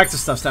 The radioactive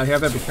stuff's down here. I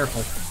better be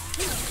careful.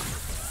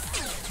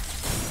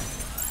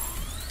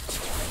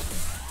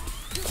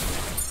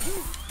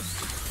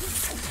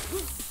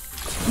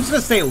 I'm just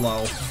gonna stay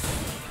low.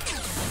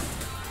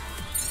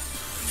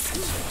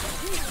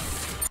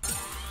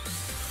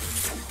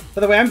 By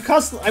the way,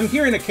 I'm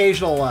hearing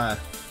occasional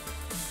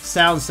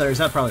sound setters.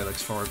 That probably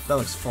looks forward. That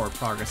looks forward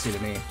progressy to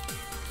me.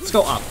 Let's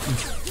go up.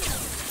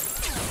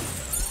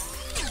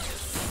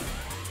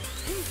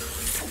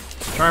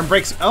 Charm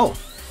breaks. Oh,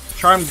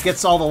 Charm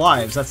gets all the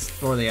lives. That's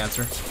for the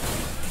answer.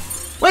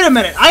 Wait a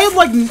minute. I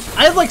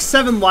had like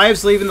 7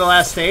 lives leaving the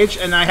last stage,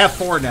 and I have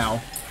 4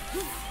 now.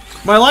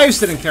 My lives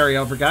didn't carry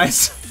over,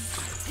 guys.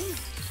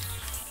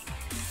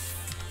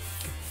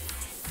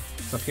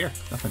 What's up here?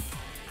 Nothing.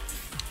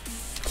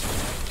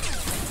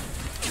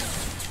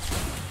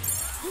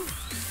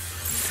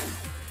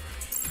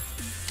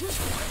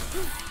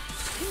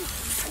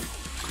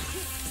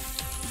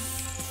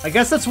 I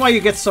guess that's why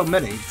you get so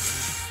many.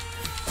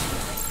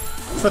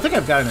 So I think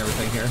I've gotten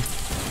everything here.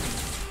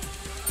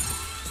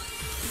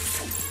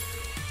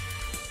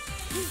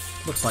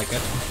 Looks like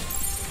it.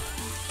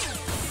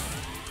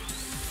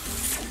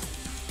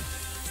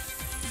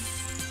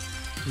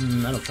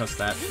 I don't trust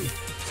that.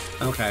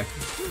 Okay.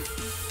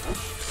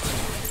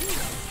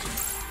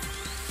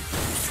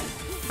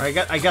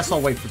 Alright, I guess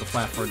I'll wait for the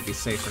platform to be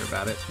safer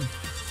about it.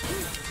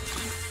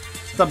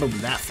 It's not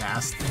moving that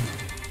fast.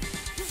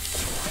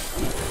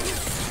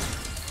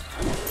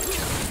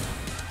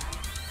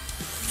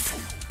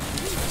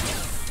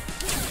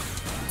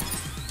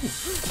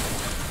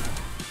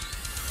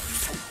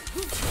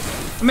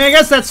 I mean, I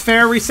guess that's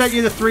fair. Reset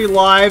you to 3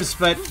 lives,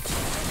 but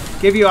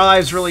give you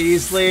lives really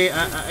easily.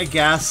 I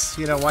guess.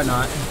 You know, why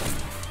not?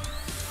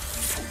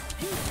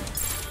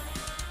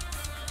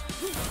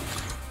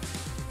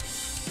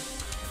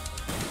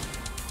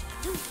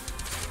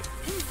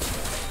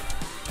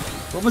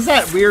 What was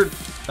that weird?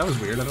 That was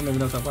weird. I don't even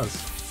know what that was.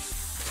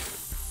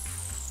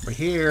 We're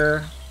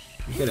here.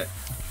 We did it.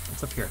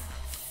 What's up here?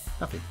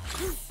 Nothing.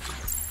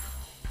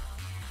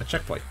 A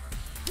checkpoint.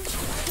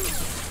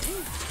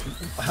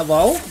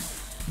 Hello?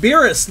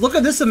 Beerus, look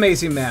at this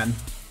amazing man.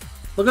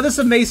 Look at this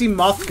amazing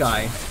moth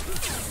guy.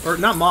 Or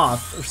not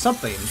moth, or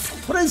something.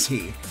 What is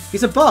he?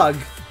 He's a bug.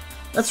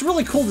 That's a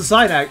really cool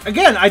design.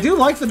 Again, I do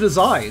like the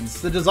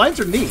designs. The designs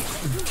are neat.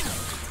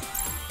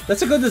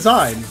 That's a good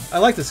design. I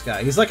like this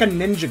guy. He's like a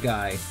ninja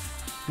guy.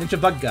 Ninja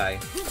bug guy.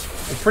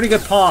 With pretty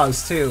good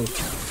paws, too.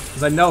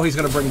 Because I know he's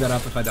going to bring that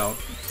up if I don't.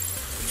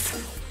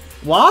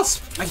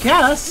 Wasp? I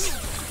guess.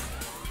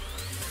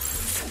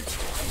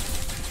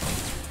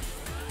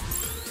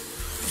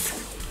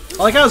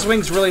 I like how his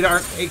wings really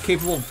aren't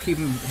capable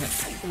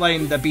of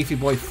letting the beefy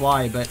boy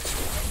fly, but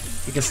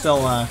he can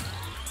still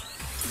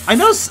I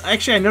noticed,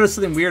 actually, I noticed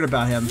something weird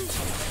about him.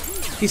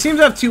 He seems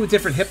to have 2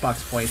 different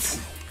hitbox points.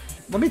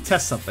 Let me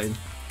test something.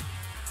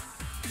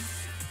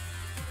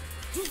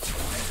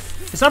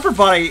 His upper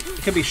body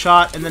can be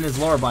shot, and then his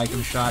lower body can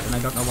be shot, and I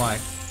don't know why.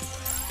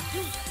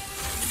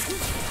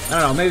 I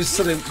don't know, maybe it's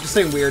something, just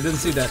something weird. Didn't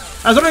see that.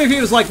 I was wondering if he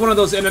was like one of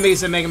those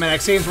enemies in Mega Man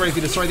X games where if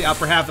you destroy the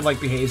upper half, it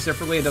like behaves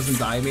differently, it doesn't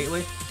die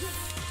immediately.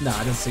 No,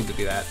 it doesn't seem to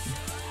do that.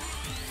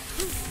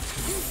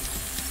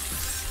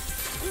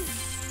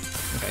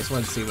 Okay, I just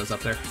wanted to see what's up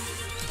there.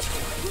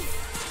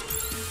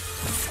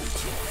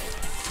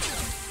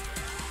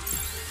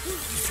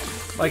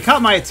 Well, it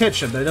caught my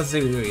attention, but it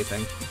doesn't seem to do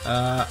anything.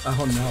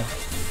 Oh no.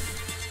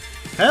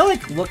 Can I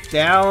like look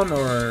down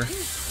or...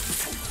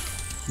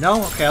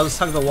 No? Okay, I'll just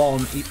hug the wall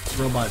and eat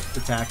robot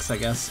attacks, I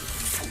guess.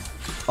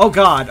 Oh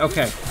god,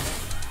 okay.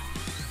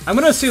 I'm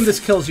gonna assume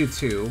this kills you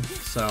too,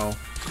 so...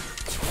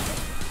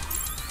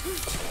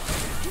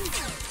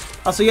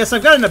 Also, yes,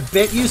 I've gotten a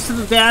bit used to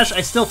the dash.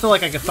 I still feel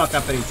like I could fuck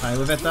up any time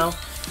with it, though.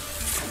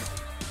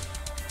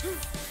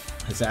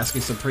 It's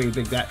asking some pretty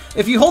big dash.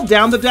 If you hold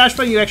down the dash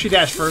button, you actually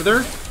dash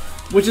further,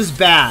 which is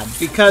bad,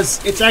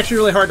 because it's actually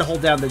really hard to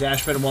hold down the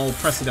dash button while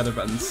pressing other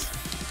buttons.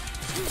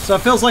 So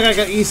it feels like I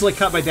could easily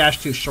cut my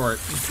dash too short.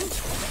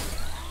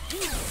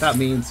 Without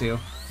meaning to.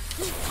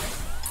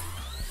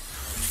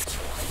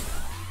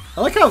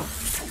 I like how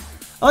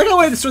when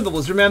I destroy the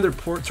lizard man, their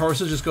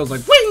torso just goes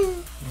like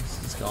wing.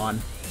 It's gone.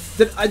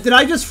 Did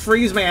I just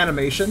freeze my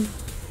animation?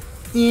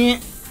 I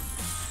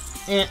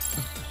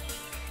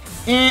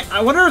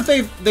wonder if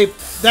they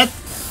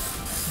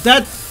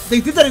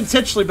did that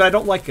intentionally, but I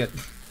don't like it.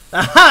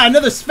 Aha!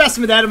 Another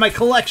specimen out of my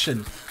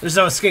collection. There's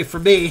no escape for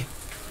me.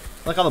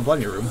 I like all the blood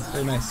in your room.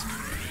 Very nice.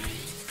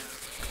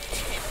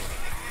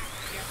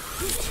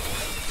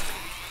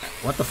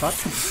 What the fuck?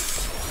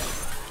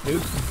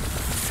 Dude.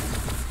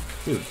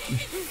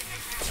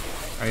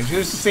 Alright, if you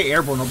just stay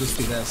airborne, I'll just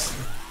do this.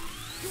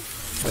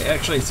 Wait,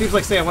 actually, it seems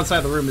like staying on one side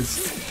of the room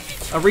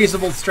is a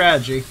reasonable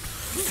strategy.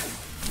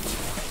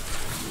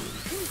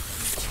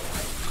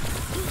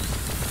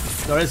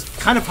 So it's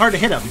kind of hard to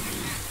hit him.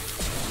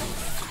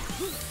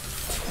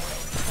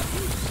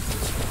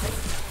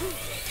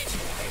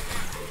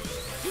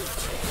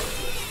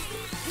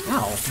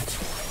 Ow.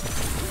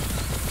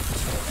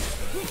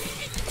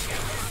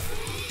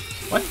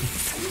 What?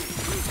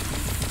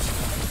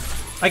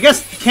 I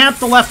guess camp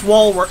the left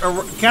wall, or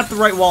camp the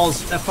right wall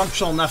is a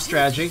functional enough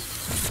strategy.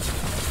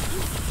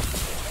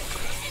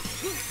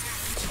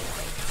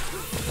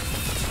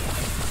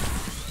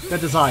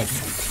 Good design.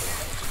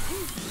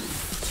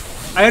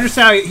 I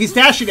understand how he's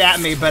dashing at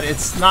me, but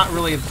it's not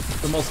really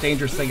the most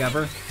dangerous thing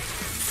ever.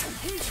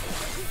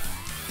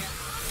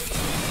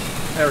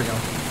 There we go.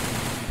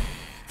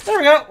 There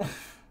we go.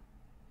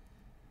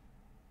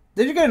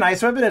 Did you get an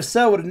ice weapon? If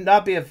so, would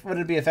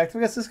it be effective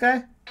against this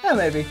guy? Yeah,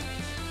 maybe.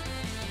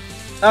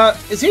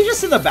 Is he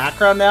just in the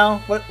background now?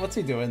 What's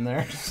he doing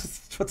there?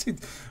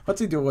 what's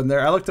he doing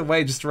there? I looked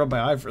away just to rub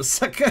my eye for a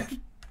second.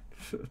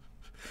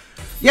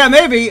 Yeah,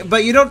 maybe,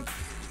 but you don't.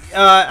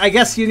 I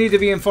guess you need to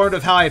be informed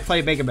of how I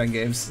play Mega Man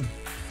games.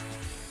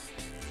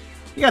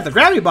 You got the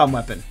gravity bomb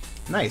weapon.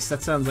 Nice.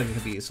 That sounds like it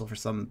could be useful for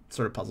some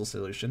sort of puzzle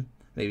solution.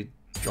 Maybe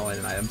drawing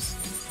in items.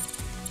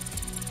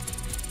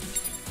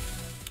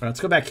 Alright, let's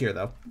go back here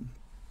though.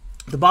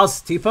 The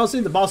boss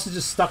T-posing? The boss is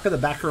just stuck in the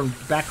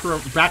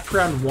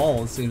background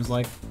wall, it seems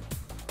like.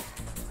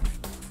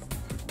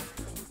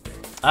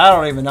 I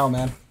don't even know,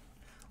 man.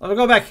 I'll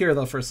go back here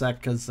though for a sec,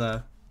 because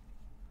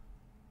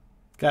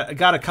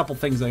got a couple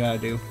things I gotta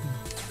do.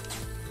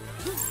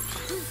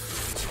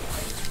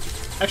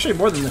 Actually,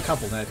 more than a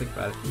couple now I think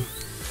about it.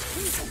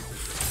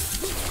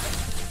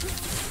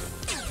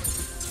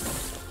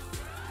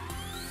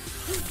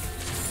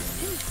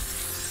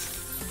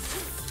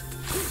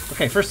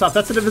 Okay, first off,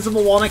 that's an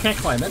invisible wall and I can't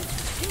climb it.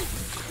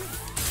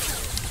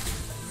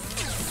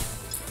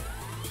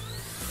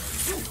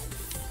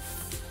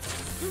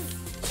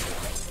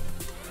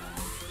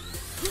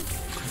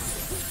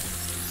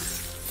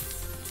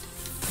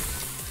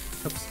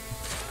 Oops.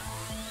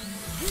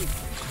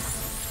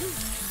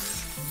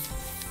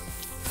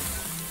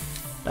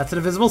 That's an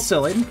invisible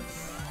ceiling.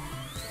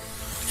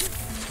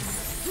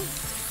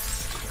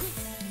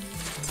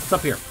 It's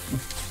up here.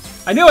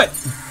 I knew it!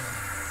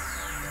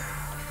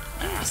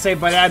 Saved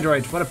by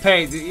Android. What a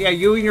pain. Yeah,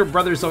 you and your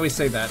brothers always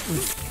say that.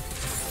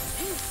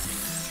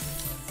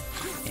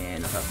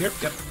 And up here.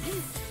 Yep.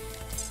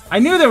 I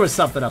knew there was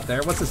something up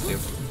there. What's this do?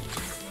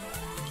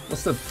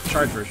 What's the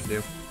charge version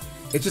do?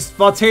 It just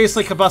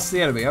spontaneously combusts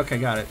the enemy. Okay,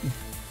 got it.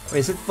 Wait,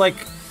 is it like...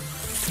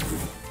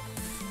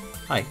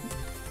 Hi.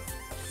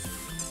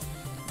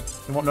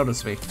 They won't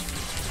notice me.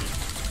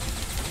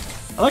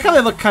 I like how they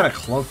look kind of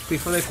cloaked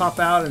before they pop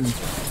out and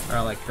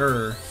are like,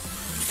 grr.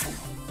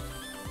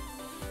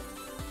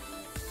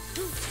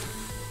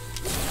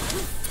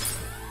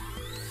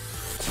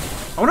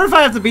 I wonder if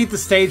I have to beat the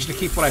stage to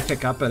keep what I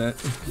pick up in it.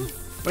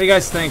 What do you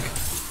guys think?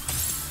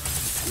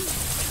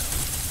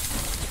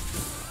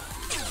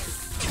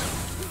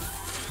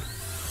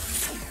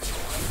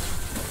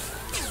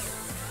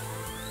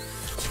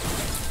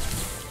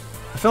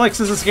 feel like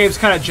since this game's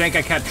kind of jank,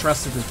 I can't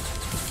trust it to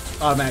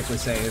automatically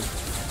save.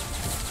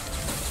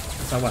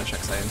 So I want to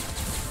check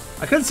save.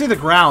 I couldn't see the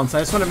ground, so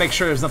I just want to make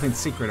sure there's nothing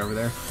secret over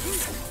there.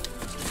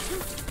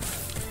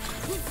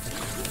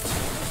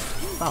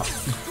 Oh.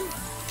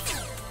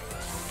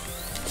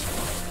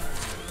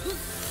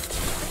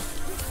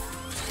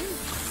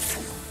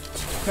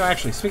 No,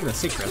 actually, speaking of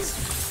secrets.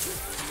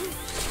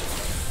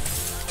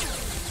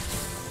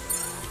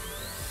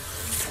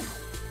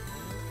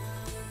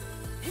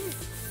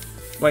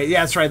 Wait,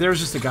 yeah, that's right. There was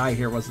just a guy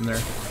here, wasn't there?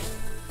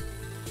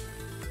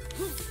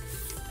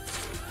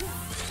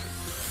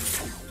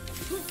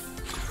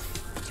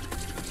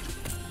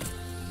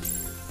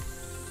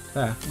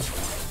 Ah.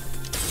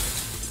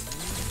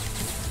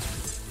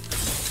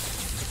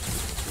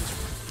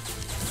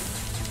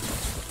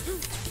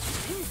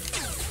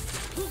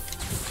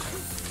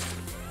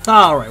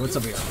 Alright, what's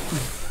up here?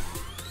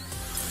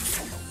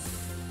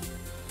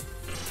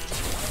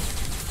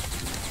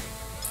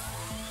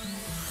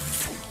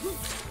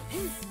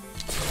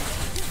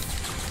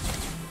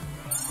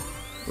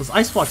 Those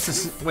ice blocks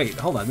just... Wait,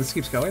 hold on, this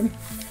keeps going?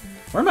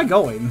 Where am I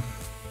going?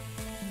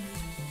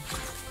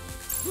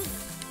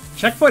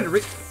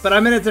 Checkpoint, but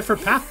I'm in a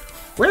different path.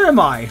 Where am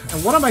I?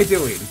 And what am I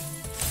doing?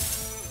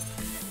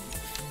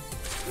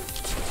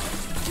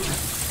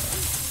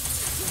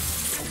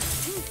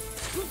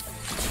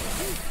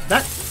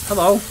 That...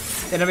 Hello.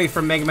 Enemy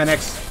from Mega Man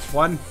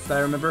X1 that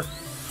I remember.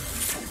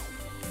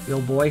 The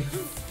old boy.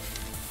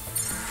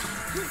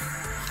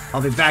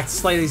 I'll be back to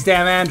slay these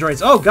damn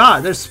androids. Oh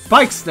god, there's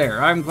spikes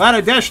there. I'm glad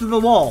I dashed into the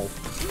wall.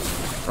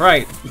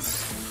 Right.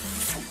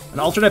 An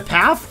alternate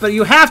path? But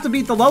you have to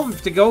beat the level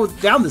to go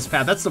down this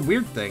path. That's the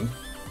weird thing.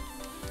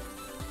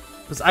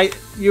 Because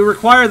you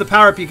require the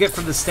power-up you get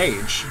from the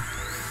stage.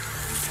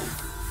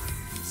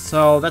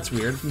 So, that's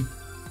weird.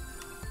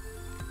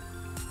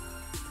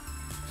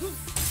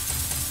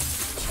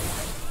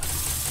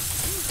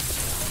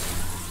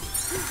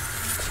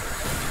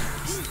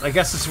 I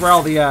guess this is where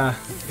all the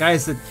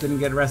guys that didn't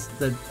get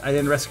that I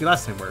didn't rescue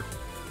last time were.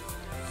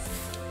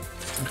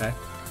 Okay.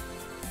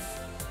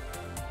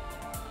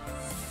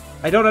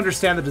 I don't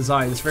understand the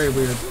design. It's very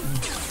weird.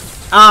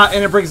 Ah,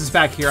 and it brings us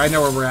back here. I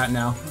know where we're at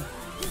now.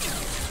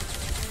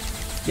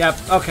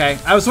 Yep, okay.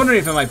 I was wondering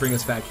if it might bring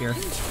us back here.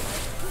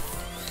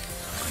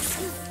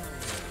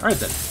 Alright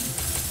then.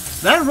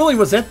 That really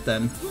was it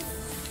then.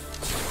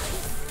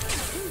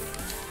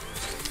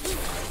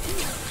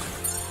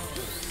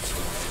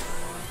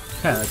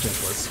 Yeah, that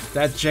jankless.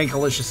 That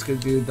jankalicious good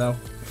dude, though.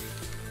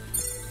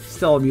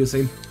 Still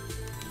amusing.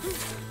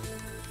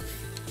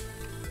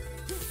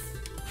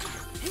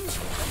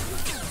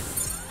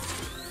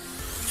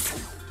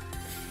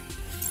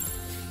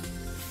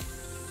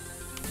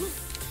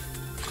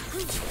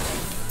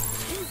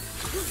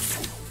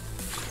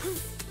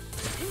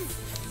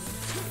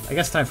 I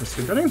guess time for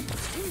speedrunning.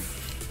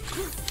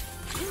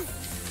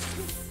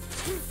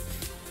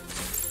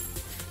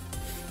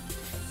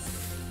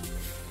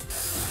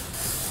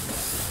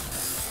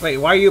 Wait,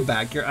 why are you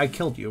back? I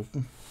killed you.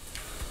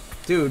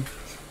 Dude.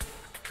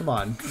 Come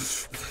on.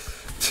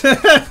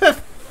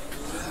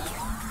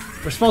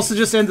 We're supposed to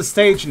just end the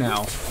stage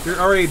now. You're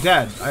already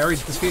dead. I already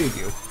defeated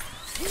you.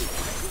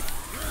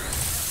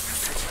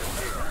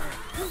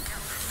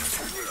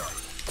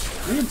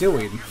 What are you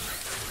doing?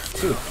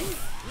 Dude.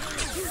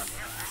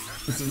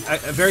 This is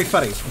very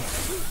funny.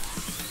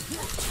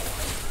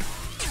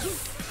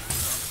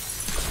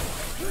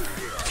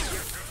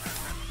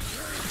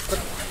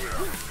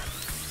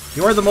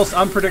 You are the most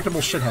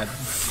unpredictable shithead.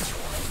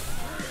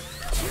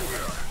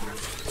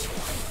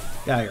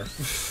 Get out of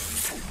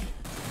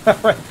here.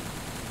 Alright.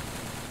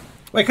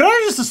 Wait, could I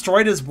have just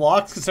destroyed his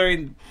blocks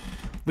considering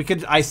we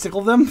could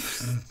icicle them?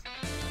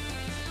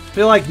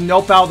 Feel like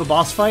nope out of the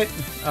boss fight?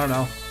 I don't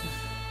know.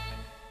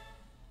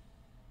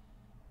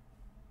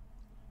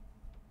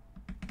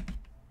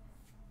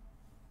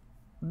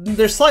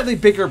 They're slightly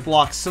bigger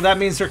blocks, so that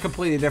means they're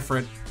completely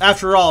different.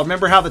 After all,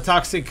 remember how the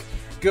toxic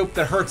goop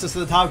that hurts us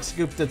and the toxic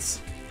goop that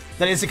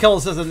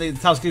insta-kills us and the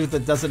toxic goop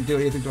that doesn't do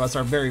anything to us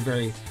are very,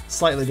 very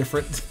slightly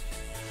different.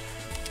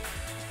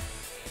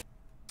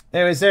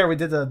 Anyways, there, we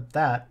did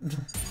that.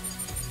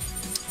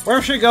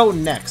 Where should we go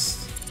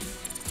next?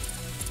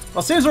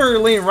 Well, it seems we're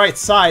leaning right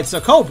side,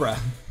 so Cobra.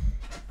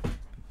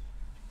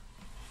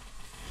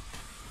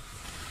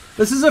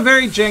 This is a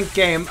very jank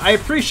game. I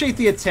appreciate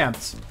the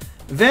attempt.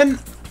 Then,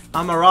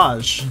 a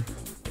mirage.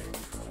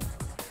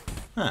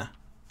 Huh.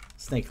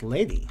 Snake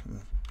Lady.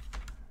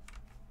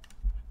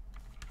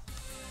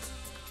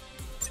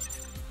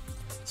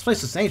 This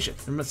place is ancient.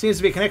 There seems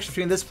to be a connection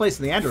between this place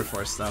and the Android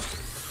Force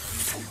stuff.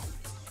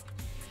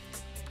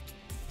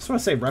 I just want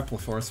to say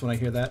Repliforce when I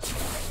hear that.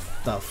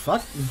 The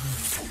fuck?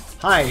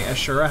 Hi,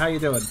 Ashura, how you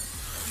doing?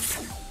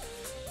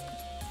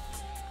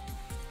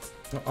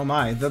 Oh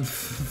my, the...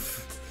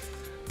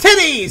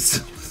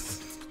 Titties!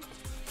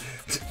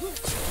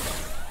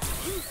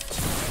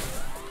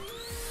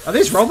 Are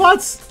these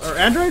robots? Or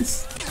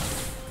androids?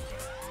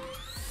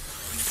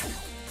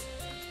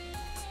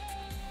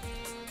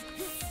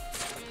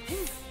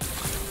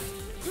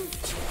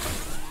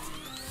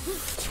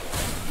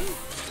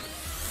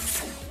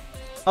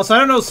 Also,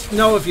 I don't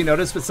know if you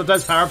noticed, but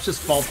sometimes power-ups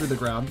just fall through the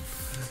ground.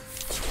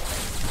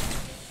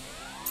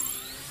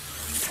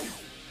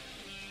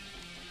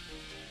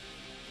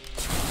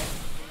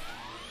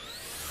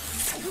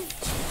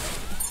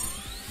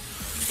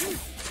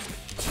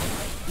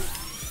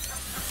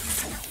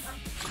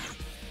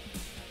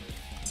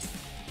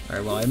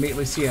 Alright, well, I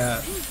immediately see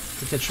a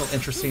potential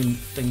interesting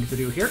thing to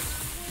do here.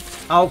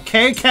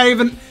 Okay, can't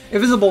even...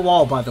 Invisible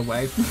wall, by the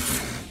way.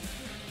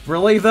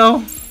 Really,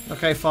 though?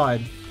 Okay,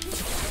 fine.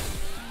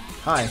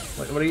 Hi,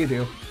 what do you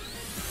do?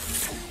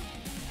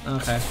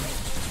 Okay.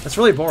 That's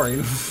really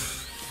boring.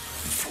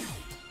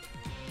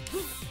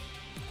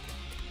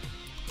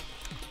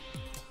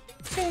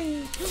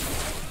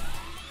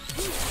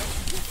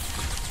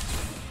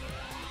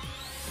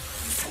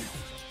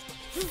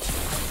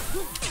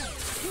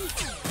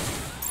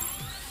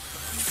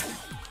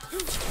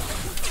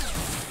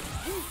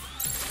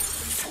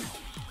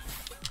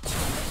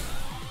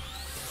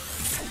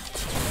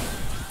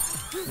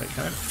 Wait,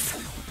 can I?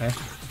 Okay,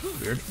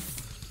 weird.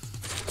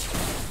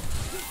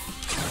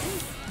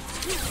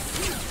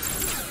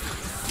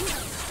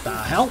 The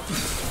hell?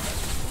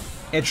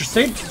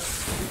 Interesting.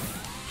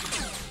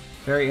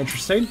 Very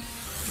interesting.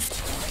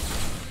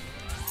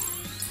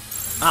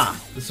 Ah,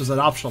 this was an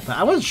optional path.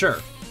 I wasn't sure.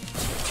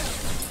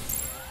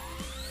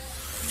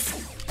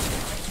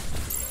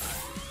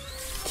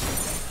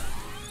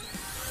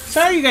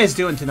 So how are you guys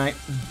doing tonight?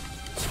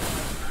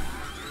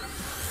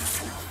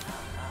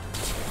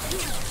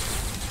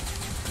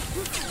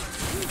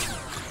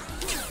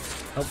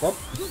 Oh, well.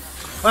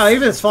 Wow,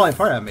 even this falling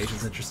apart animation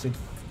is interesting.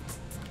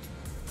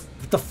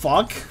 What the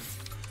fuck?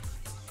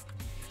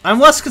 I'm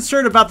less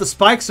concerned about the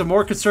spikes and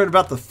more concerned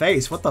about the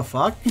face. What the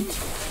fuck?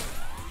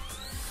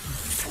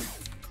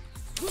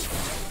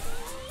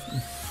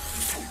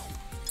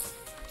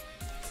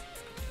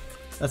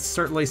 That's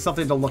certainly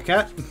something to look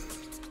at.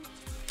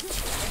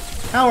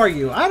 How are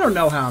you? I don't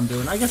know how I'm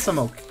doing. I guess I'm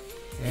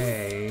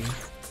okay.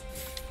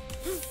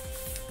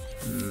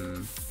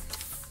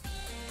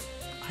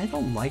 I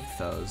don't like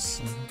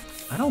those.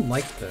 I don't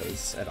like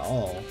those at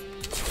all.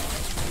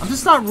 I'm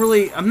just not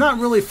really... I'm not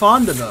really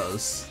fond of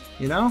those,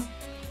 you know?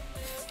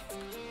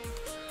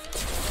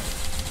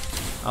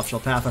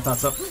 Optional path, I thought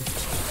so.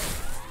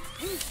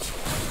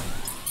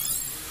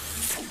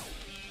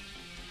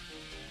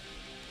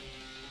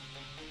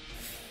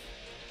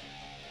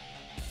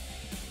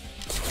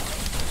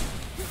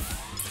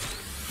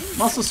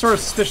 I'm also sort of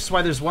suspicious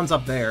why there's ones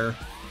up there.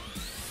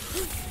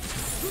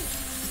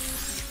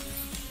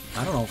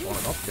 I don't know if one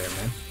up there,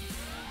 man.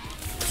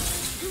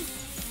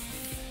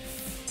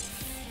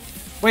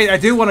 Wait, I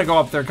do want to go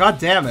up there. God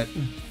damn it.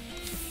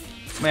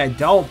 I mean, I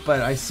don't,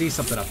 but I see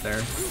something up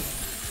there.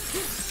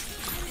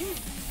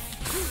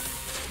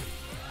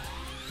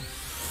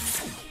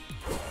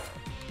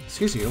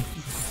 Excuse you.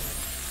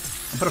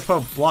 I'm gonna put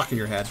a block in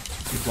your head,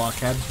 you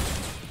blockhead.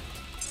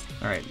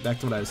 Alright, back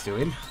to what I was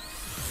doing.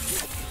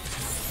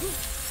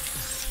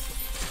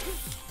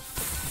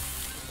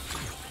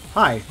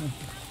 Hi.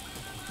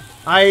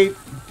 I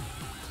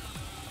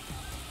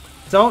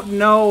don't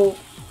know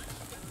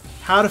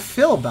how to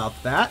feel about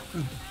that,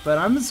 but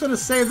I'm just gonna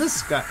say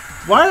this guy.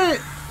 Why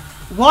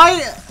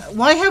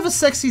have a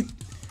sexy?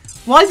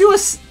 Why do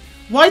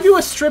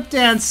a strip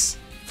dance?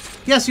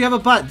 Yes, you have a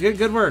butt.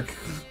 Good work.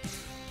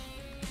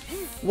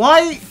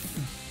 Why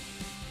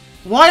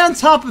on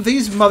top of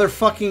these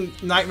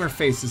motherfucking nightmare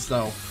faces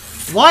though?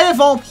 Why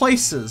of all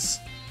places?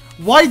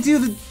 Why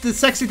do the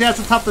sexy dance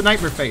on top of the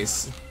nightmare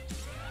face?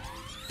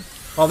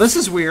 Oh, this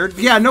is weird.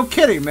 Yeah, no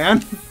kidding,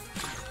 man.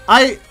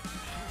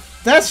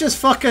 That's just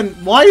fucking...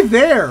 Why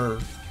there?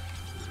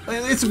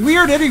 It's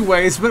weird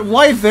anyways, but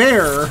why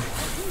there?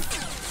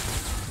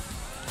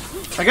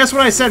 I guess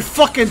when I said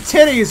fucking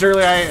titties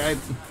earlier,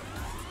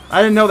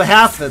 I didn't know the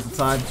half at the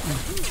time.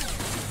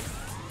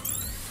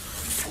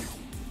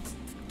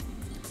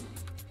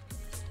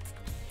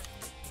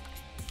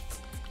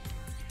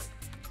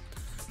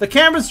 The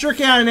camera's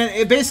jerking out, and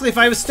it basically, if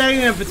I was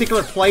standing in a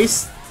particular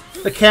place,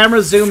 the camera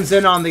zooms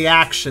in on the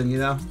action, you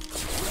know?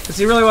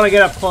 Because you really want to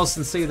get up close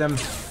and see them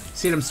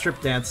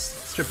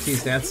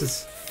striptease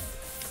dances.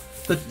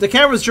 The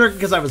camera was jerking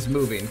because I was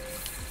moving.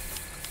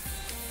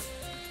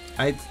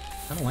 I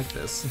don't like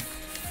this.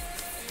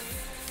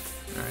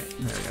 Alright,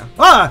 there we go.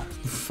 Ah!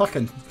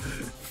 Fucking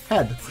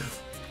head.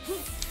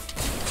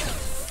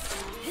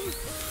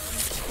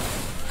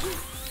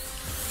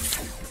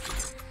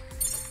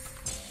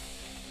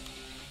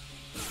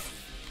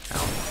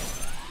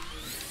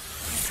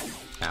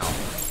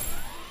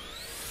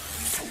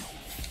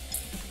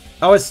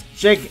 Oh, it's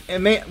Jake.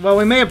 Well,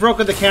 we may have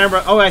broken the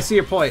camera. Oh, I see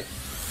your point.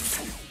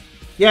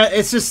 Yeah,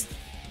 it's just...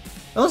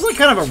 It looks like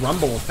kind of a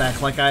rumble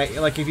effect,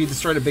 like if you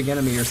destroyed a big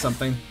enemy or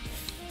something.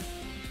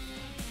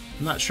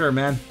 I'm not sure,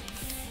 man.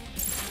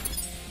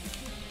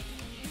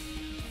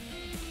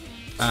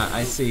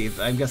 I see.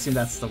 I'm guessing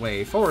that's the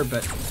way forward,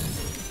 but...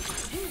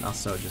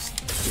 Also, just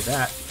do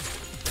that.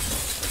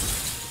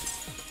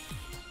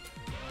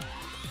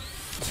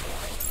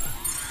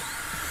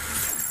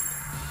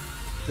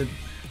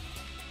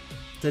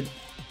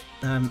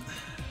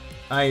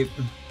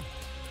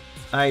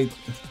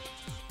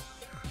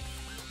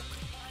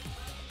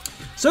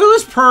 So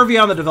who's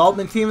pervy on the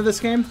development team of this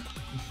game?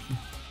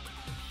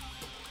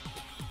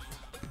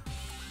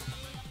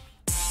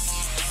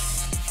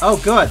 Oh,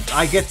 good.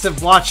 I get to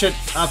watch it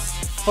up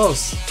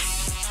close.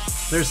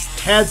 There's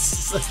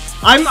heads.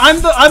 I'm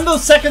the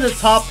second to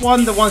top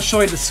one, the one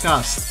showing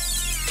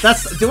disgust.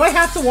 That's. Do I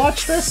have to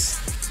watch this?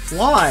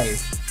 Why?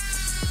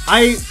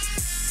 I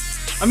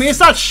mean, it's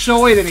not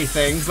showing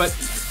anything, but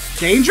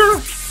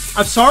danger?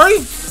 I'm sorry.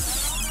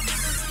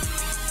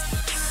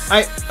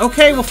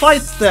 Okay, we'll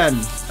fight then.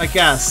 I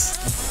guess.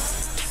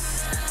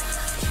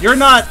 You're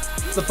not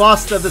the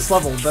boss of this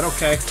level, but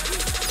okay.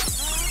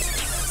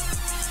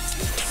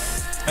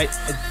 I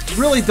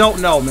really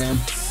don't know, man.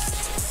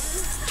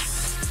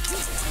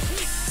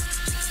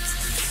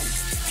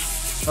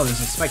 Oh,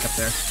 there's a spike up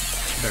there.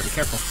 Better be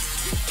careful.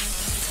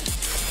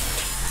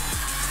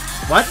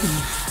 What?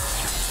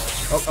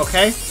 Oh,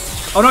 okay.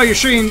 Oh no, you're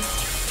shooting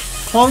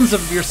clones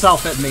of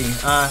yourself at me,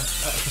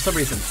 for some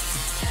reason.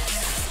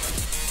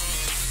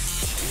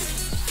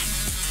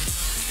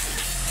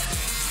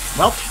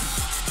 Well.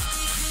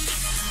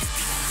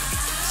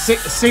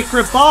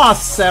 Secret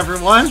boss,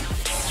 everyone.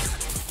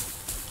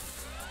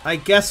 I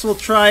guess we'll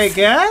try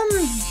again?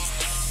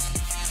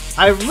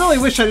 I really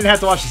wish I didn't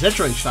have to watch this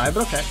intro each time,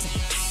 but okay.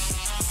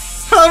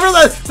 However,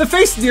 the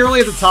face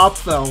nearly at the top,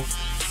 though.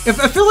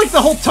 I feel like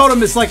the whole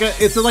totem is like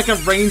it's like a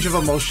range of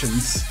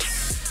emotions.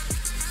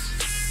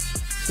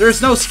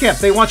 There's no skip.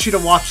 They want you to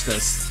watch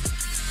this.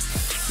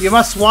 You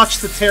must watch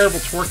the terrible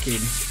twerking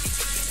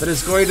that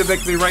is going to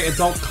make me write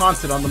adult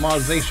content on the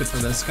monetization for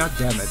this. God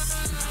damn it.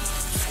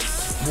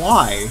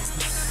 Why?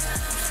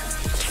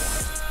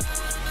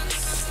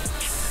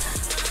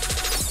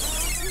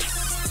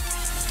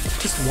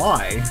 Just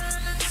why?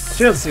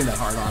 She doesn't seem that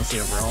hard, honestly,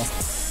 overall.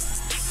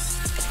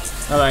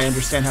 Now that I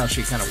understand how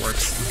she kind of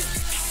works.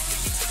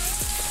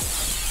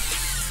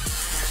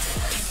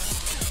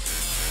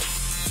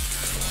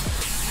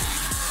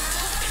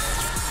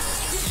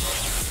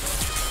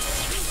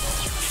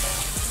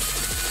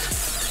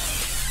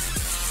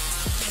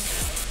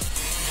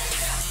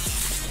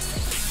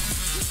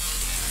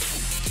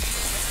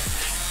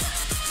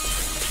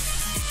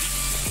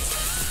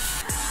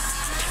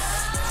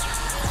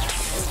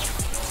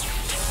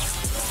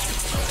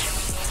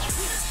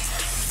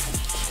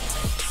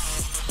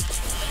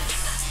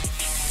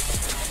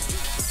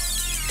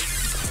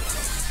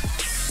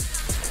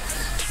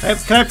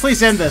 Can I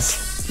please end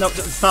this? No,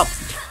 stop.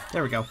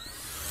 There we go.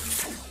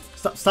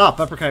 Stop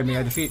uppercutting me.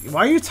 I defeat you.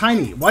 Why are you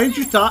tiny? Why did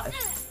you die?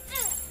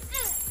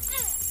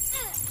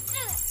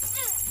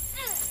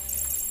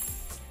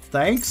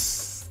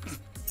 Thanks?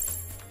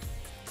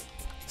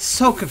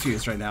 So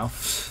confused right now.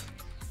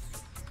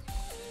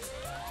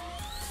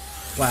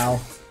 Wow.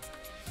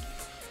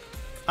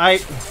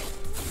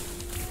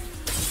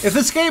 If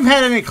this game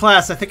had any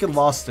class, I think it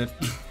lost it.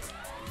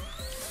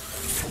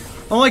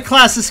 The only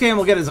class this game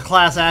will get is a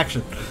class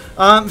action.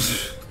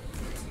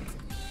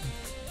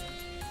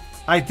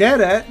 I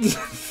did it.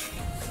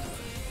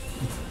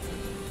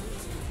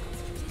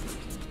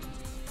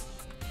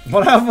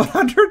 What out of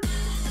 100?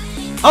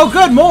 Oh,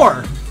 good,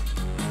 more.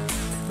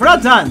 We're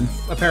not done,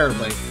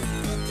 apparently.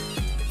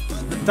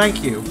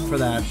 Thank you for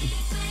that.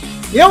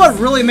 You know what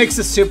really makes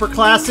this super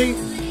classy?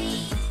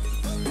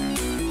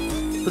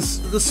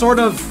 The sort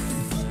of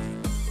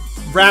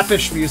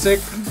rapish music.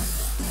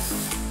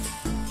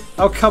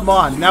 Oh, come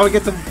on. Now we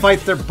get to fight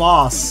their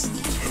boss.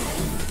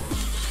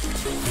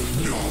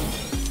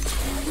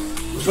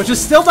 Which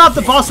is still not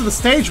the boss of the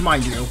stage,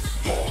 mind you.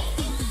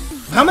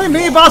 How many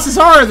mini-bosses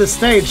are in this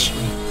stage?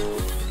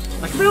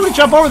 I can barely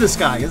jump over this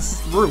guy. It's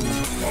rude.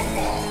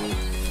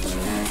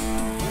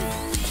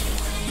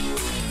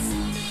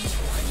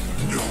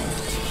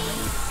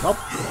 Well,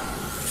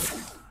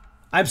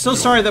 I'm so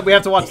sorry that we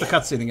have to watch the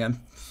cutscene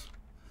again.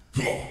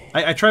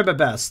 I tried my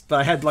best, but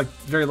I had, like,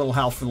 very little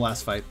health from the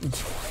last fight.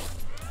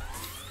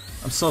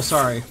 I'm so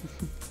sorry.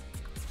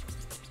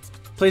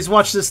 Please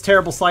watch this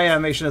terrible slide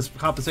animation as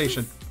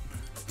compensation.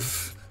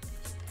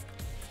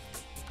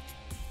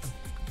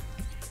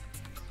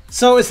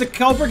 So is the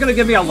Cobra gonna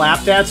give me a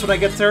lap dance when I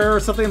get there or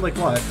something? Like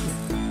what?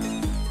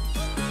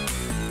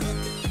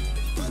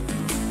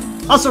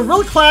 Also,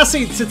 really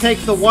classy to take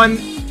the one,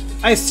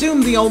 I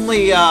assume the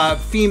only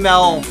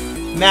female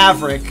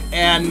Maverick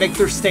and make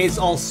their stays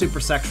all super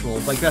sexual.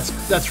 Like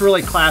that's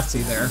really classy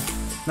there.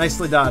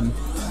 Nicely done.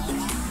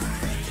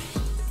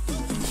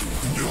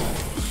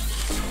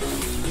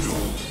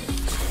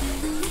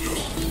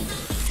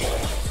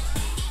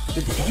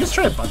 Did you just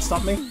try to butt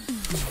stop me?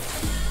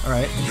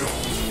 Alright.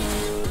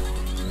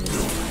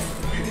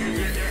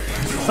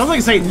 Sounds like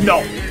you say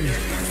no.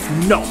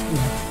 No.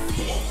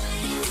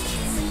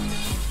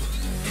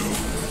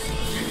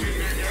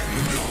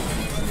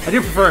 I do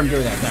prefer him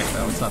doing that attack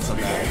though, it's not so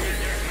bad.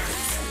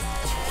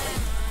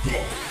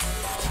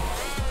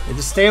 Yeah,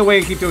 just stay away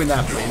and keep doing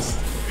that, please.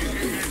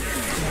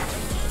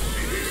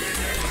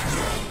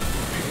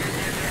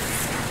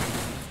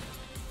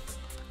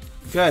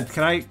 Good.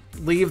 Can I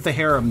leave the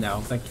harem now?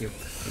 Thank you.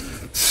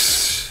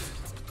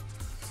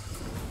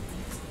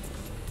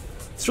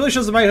 This really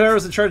shows that my hero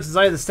was in charge of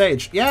designing the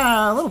stage.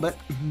 Yeah, a little bit.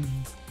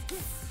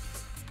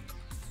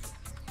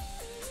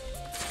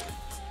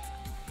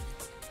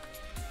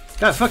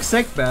 God, fuck's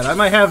sake, man. I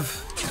might have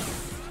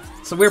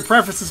some weird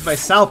preferences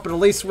myself, but at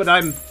least when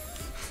I'm...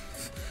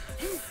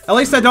 At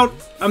least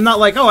I'm not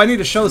like, oh, I need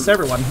to show this to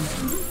everyone.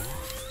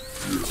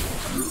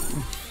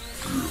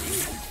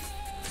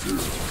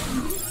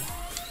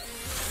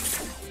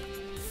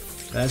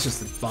 That's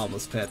just a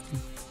bottomless pit.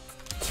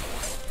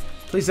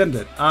 Please end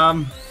it.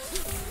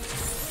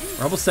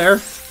 We're almost there.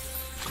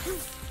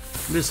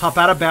 Let me just hop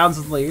out of bounds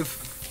and leave.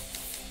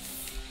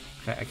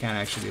 Okay, I can't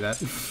actually do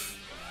that.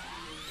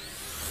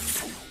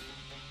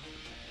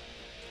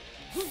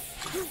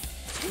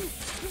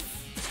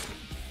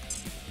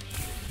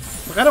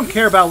 Look, I don't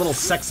care about a little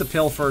sex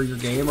appeal for your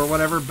game or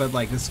whatever, but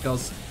like this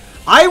goes...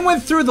 I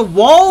went through the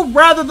wall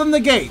rather than the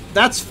gate.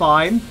 That's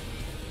fine.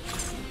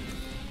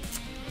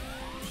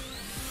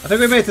 I think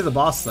we made it to the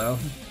boss, though.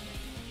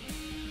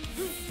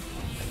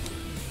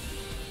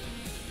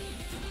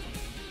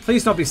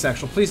 Please don't be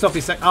sexual. Please don't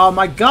be oh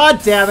my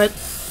god damn it!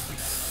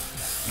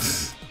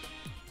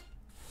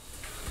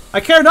 I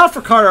care not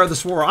for Carter or the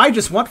Swore. I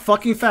just want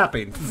fucking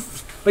fapping.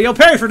 But you'll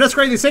parry for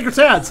desecrating these sacred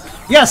sands.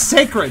 Yes,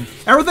 sacred.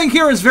 Everything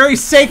here is very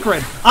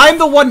sacred. I'm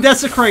the one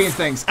desecrating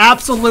things.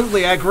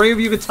 Absolutely, I agree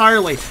with you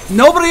entirely.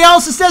 Nobody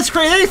else is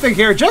desecrating anything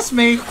here. Just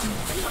me.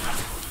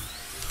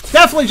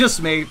 Definitely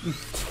just me.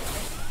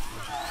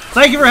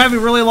 Thank you for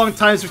having really long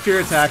times with your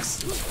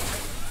attacks.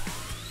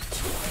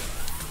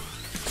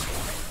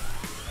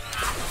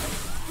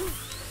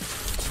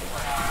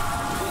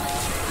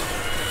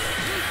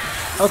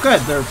 Oh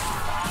good, they're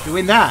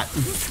doing that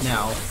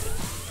now.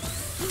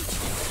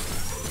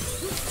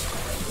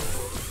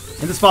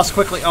 End this boss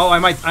quickly. Oh, I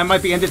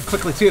might be ended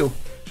quickly too.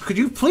 Could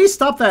you please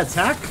stop that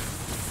attack?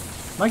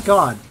 My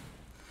god.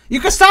 You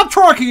can stop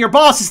twerking, your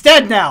boss is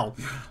dead now!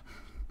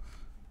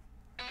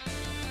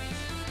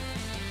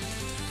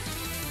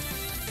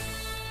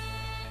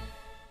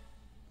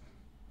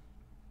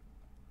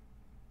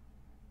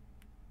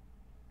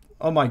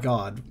 Oh my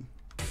god.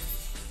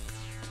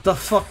 The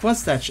fuck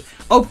was that shit?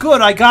 Oh good,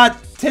 I got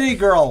Titty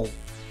Girl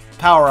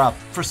power up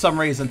for some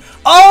reason.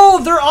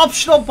 Oh, they're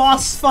optional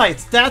boss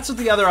fights. That's what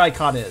the other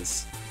icon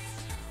is.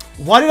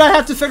 Why did I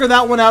have to figure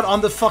that one out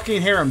on the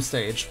fucking harem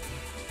stage?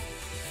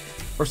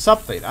 Or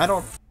something. I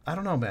don't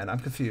know, man. I'm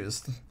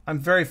confused. I'm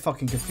very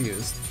fucking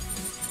confused.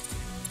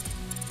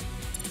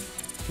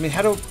 I mean,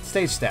 how do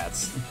stage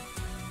stats?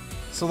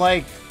 So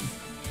like,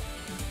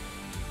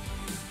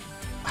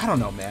 I don't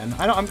know, man.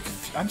 I'm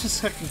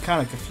just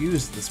kind of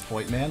confused at this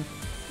point, man.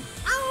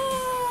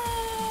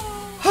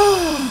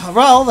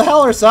 Well, the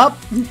Howler's up.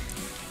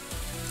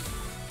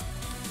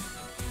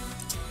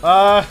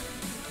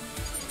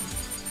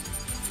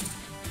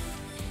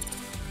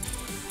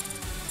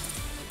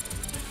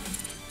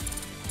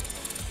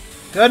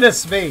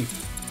 Goodness me.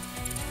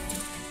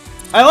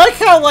 I like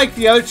how, like,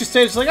 the other two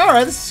stages, like,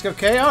 alright, this is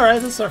okay,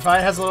 alright, this is fine.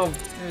 It has a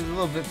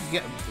little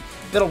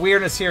bit of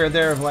weirdness here and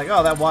there of, like,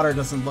 oh, that water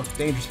doesn't look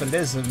dangerous, but it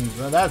is. And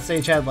that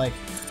stage had, like,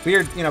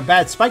 weird, you know,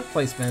 bad spike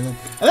placement. And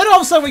then all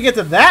of a sudden we get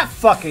to that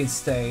fucking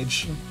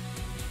stage.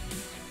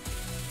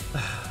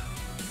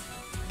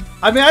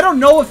 I mean, I don't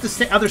know if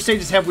the other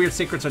stages have weird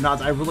secrets or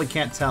not. I really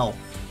can't tell.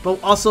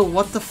 But also,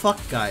 what the fuck,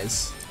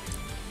 guys?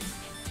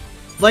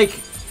 Like,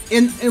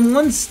 in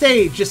one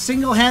stage, you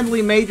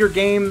single-handedly made your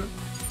game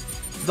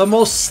the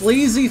most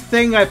sleazy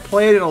thing I've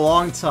played in a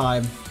long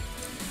time.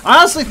 I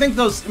honestly think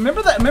those...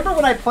 Remember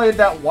when I played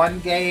that one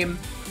game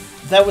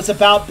that was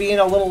about being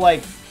a little, like,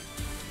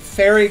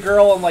 fairy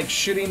girl and, like,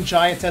 shooting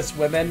giantess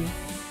women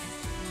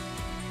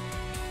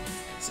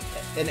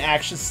in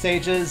action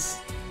stages?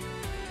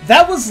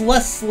 That was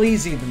less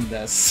sleazy than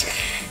this.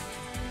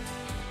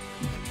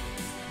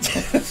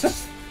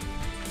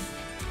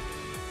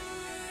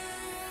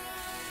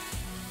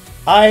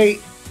 I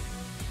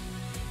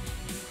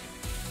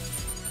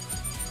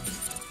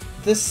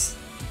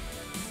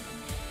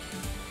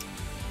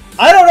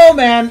don't know,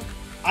 man.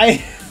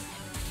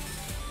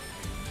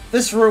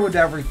 This ruined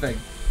everything.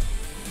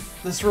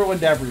 This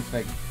ruined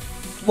everything.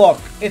 Look,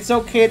 it's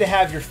okay to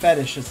have your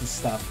fetishes and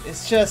stuff.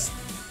 It's just...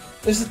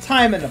 There's a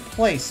time and a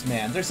place,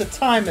 man. There's a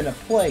time and a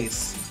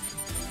place.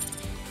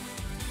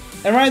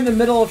 And right in the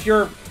middle of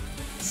your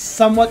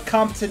somewhat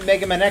competent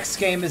Mega Man X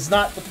game is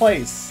not the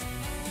place.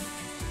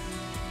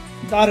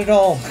 Not at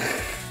all.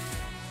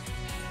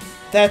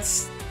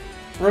 That's...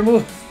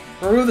 Remove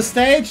the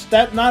stage?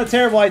 That's not a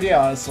terrible idea,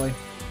 honestly.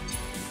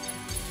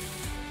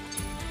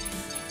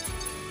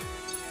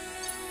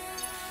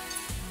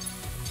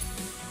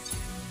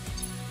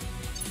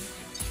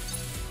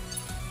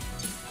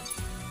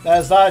 That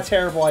is not a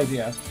terrible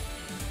idea.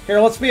 Here,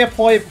 let's be a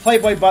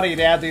Playboy Bunny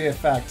to add the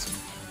effect.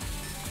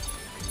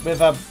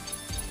 With a...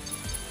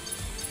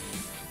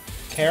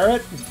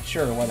 carrot?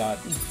 Sure, why not?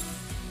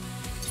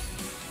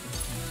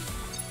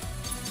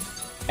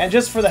 And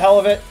just for the hell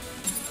of it,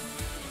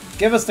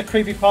 give us the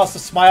creepypasta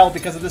smile,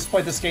 because at this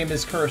point this game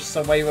is cursed,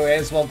 so we may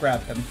as well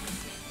grab him.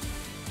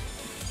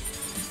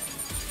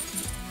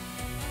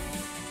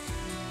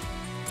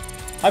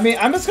 I mean,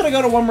 I'm just gonna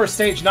go to one more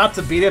stage, not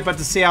to beat it, but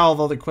to see how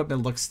all the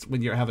equipment looks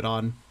when you have it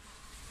on.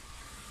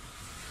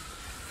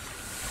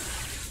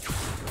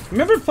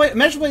 Imagine playing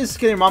this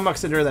getting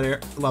Momux under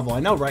that level. I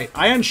know, right?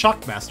 Iron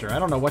Shockmaster. I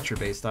don't know what you're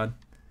based on.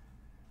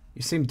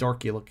 You seem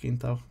dorky looking,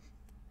 though.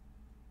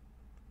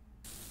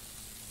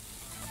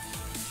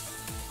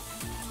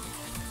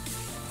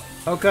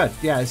 Oh, good.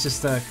 Yeah, it's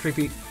just a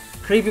creepy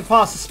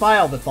pasta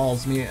smile that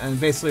follows me and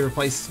basically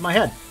replaces my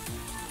head.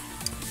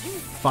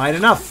 Fine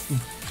enough.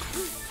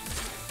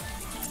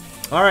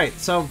 Alright,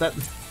 so that...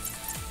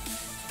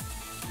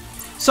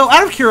 So,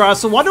 out of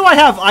curiosity, why do I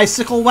have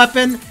Icicle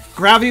Weapon,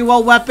 Gravity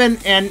Well Weapon,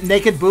 and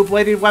Naked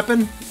Boob-Bladed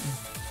Weapon?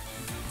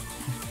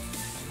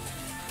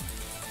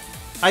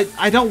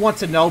 I don't want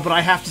to know, but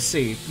I have to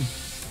see.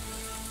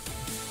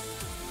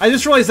 I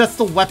just realized that's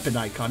the weapon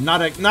icon,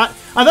 not... I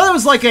thought it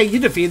was like a, you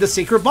defeat the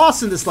secret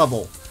boss in this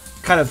level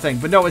kind of thing,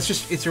 but no,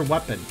 it's your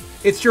weapon.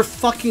 It's your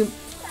fucking...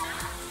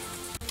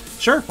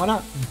 Sure, why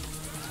not?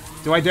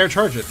 Do I dare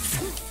charge it?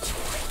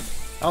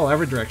 Oh,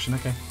 every direction,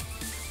 okay.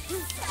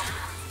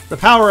 The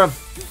power of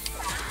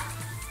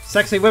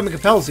sexy women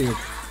compels you.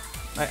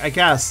 I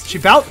guess.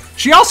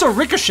 She also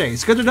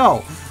ricochets, good to know.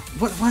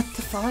 What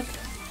the fuck?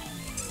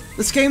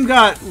 This game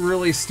got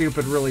really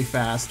stupid really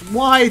fast.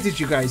 Why did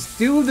you guys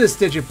do this,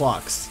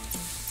 Digiplox?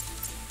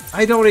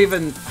 I don't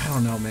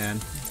know, man.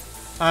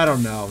 I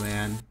don't know,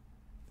 man.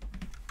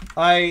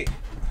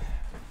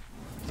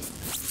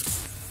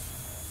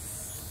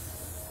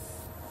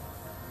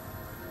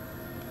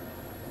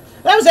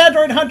 That was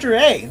Android Hunter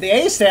A. The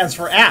A stands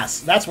for ass.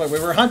 That's what we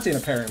were hunting,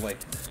 apparently.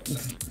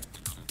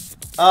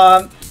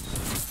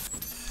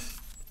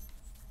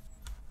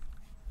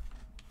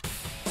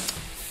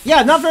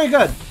 Yeah, not very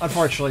good,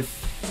 unfortunately.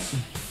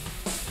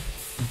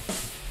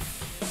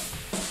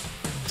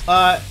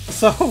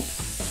 So,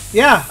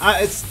 yeah,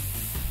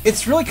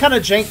 it's really kind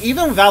of janky.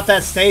 Even without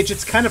that stage,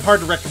 it's kind of hard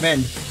to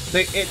recommend.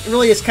 It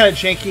really is kind of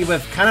janky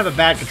with kind of a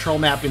bad control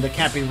mapping that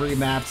can't be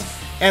remapped,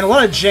 and a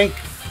lot of jank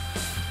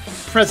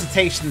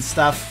presentation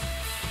stuff.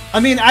 I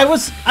mean, I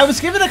was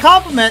given a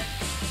compliment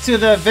to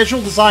the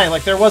visual design,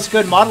 like there was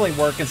good modeling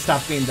work and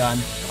stuff being done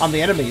on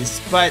the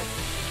enemies, but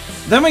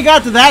then we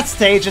got to that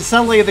stage and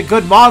suddenly the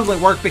good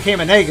modeling work became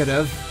a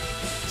negative,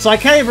 so I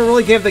can't even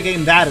really give the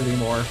game that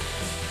anymore.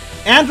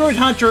 Android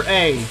Hunter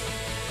A.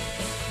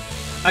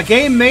 A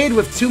game made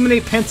with too many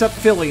pent-up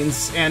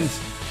feelings and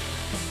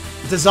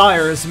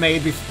desires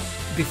made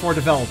before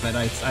development,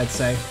 I'd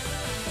say.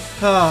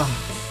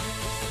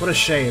 What a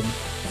shame.